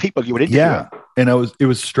 big people you would interview. Yeah, and it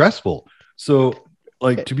was stressful. So,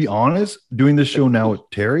 like to be honest, doing this show now with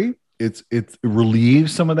Terry, it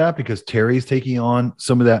relieves some of that because Terry's taking on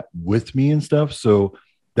some of that with me and stuff. So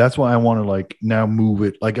that's why I want to like now move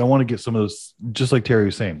it. Like I want to get some of those, just like Terry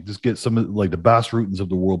was saying, just get some of like the Bas Ruttens of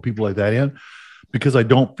the world, people like that in, because I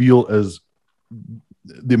don't feel as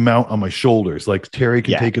the amount on my shoulders. Like Terry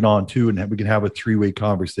can take it on too, and we can have a 3-way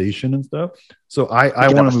conversation and stuff. So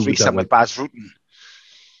I want to move it that way. With Bas Rutten.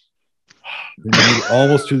 We're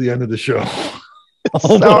almost to the end of the show.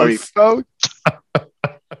 Sorry, folks.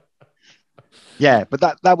 Yeah, but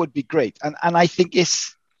that would be great, and I think it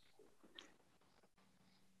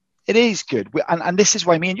is good, and this is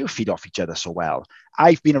why me and you feed off each other so well.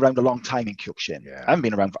 I've been around a long time in Kyokushin. Yeah. I haven't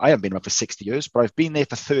been around for 60 years, but I've been there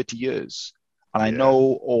for 30 years. And I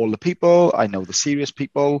know all the people, I know the serious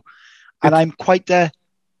people, and I'm quite like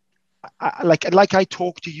I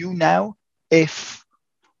talk to you now. If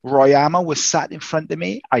Royama was sat in front of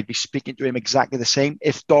me, I'd be speaking to him exactly the same.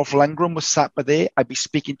 If Dolph Lundgren was sat by there, I'd be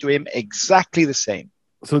speaking to him exactly the same.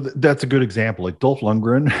 So that's a good example. Like Dolph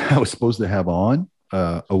Lundgren, I was supposed to have on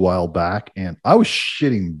a while back, and I was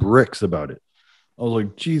shitting bricks about it. I was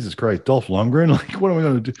like, Jesus Christ, Dolph Lundgren? Like, what am I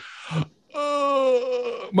going to do?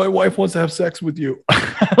 My wife wants to have sex with you.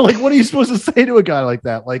 Like, what are you supposed to say to a guy like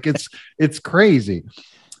that? Like, it's crazy.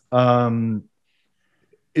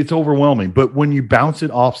 It's overwhelming, but when you bounce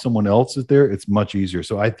it off someone else there, it's much easier.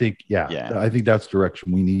 So I think, I think that's the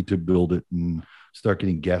direction we need to build it and start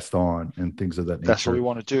getting guests on and things of that nature. That's what we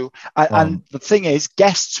want to do. And the thing is,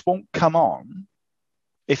 guests won't come on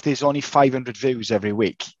if there's only 500 views every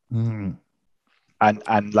week. Mm-hmm.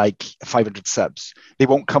 And like 500 subs. They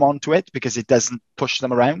won't come onto it because it doesn't push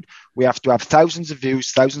them around. We have to have thousands of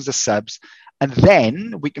views, thousands of subs, and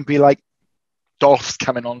then we can be like, Dolph's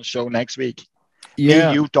coming on the show next week. Yeah.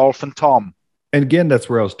 Me, you, Dolph, and Tom. And again, that's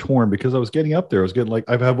where I was torn because I was getting up there. I was getting like,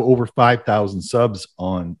 I have over 5,000 subs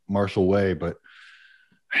on Marshall Way. But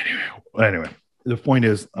anyway, the point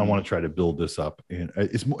is I want to try to build this up, and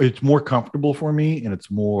it's more comfortable for me, and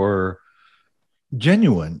it's more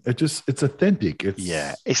genuine. It's authentic.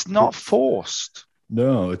 It's not forced.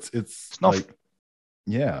 No, it's not like,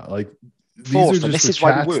 like forced. These are just the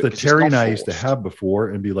chats that Terry and I used to have before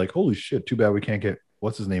and be like, holy shit, too bad we can't get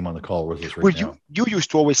what's his name on the call with us right now. You used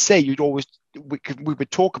to always say we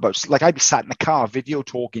would talk about, like, I'd be sat in the car video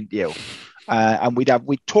talking to you, and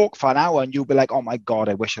we'd talk for an hour, and you'd be like, oh my god,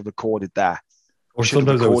 I wish I recorded that. Or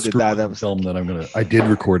sometimes I would screw that and tell them that I did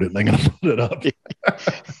record it and I'm gonna put it up.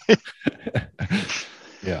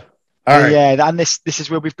 Yeah. All right. Yeah, and this is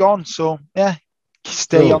where we've gone. So yeah,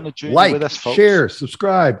 stay on the journey with us, folks. Share,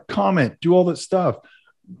 subscribe, comment, do all that stuff.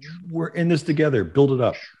 We're in this together. Build it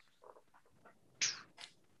up.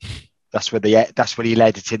 That's where he'll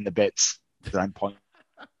edit in the bits that I'm pointing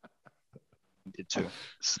to.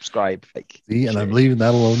 Subscribe. See, and I'm leaving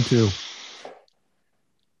that alone too.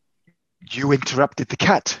 You interrupted the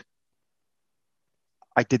cut.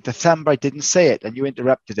 I did the thumb, but I didn't say it, and you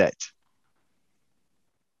interrupted it.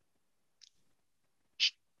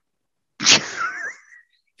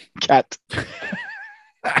 Cat.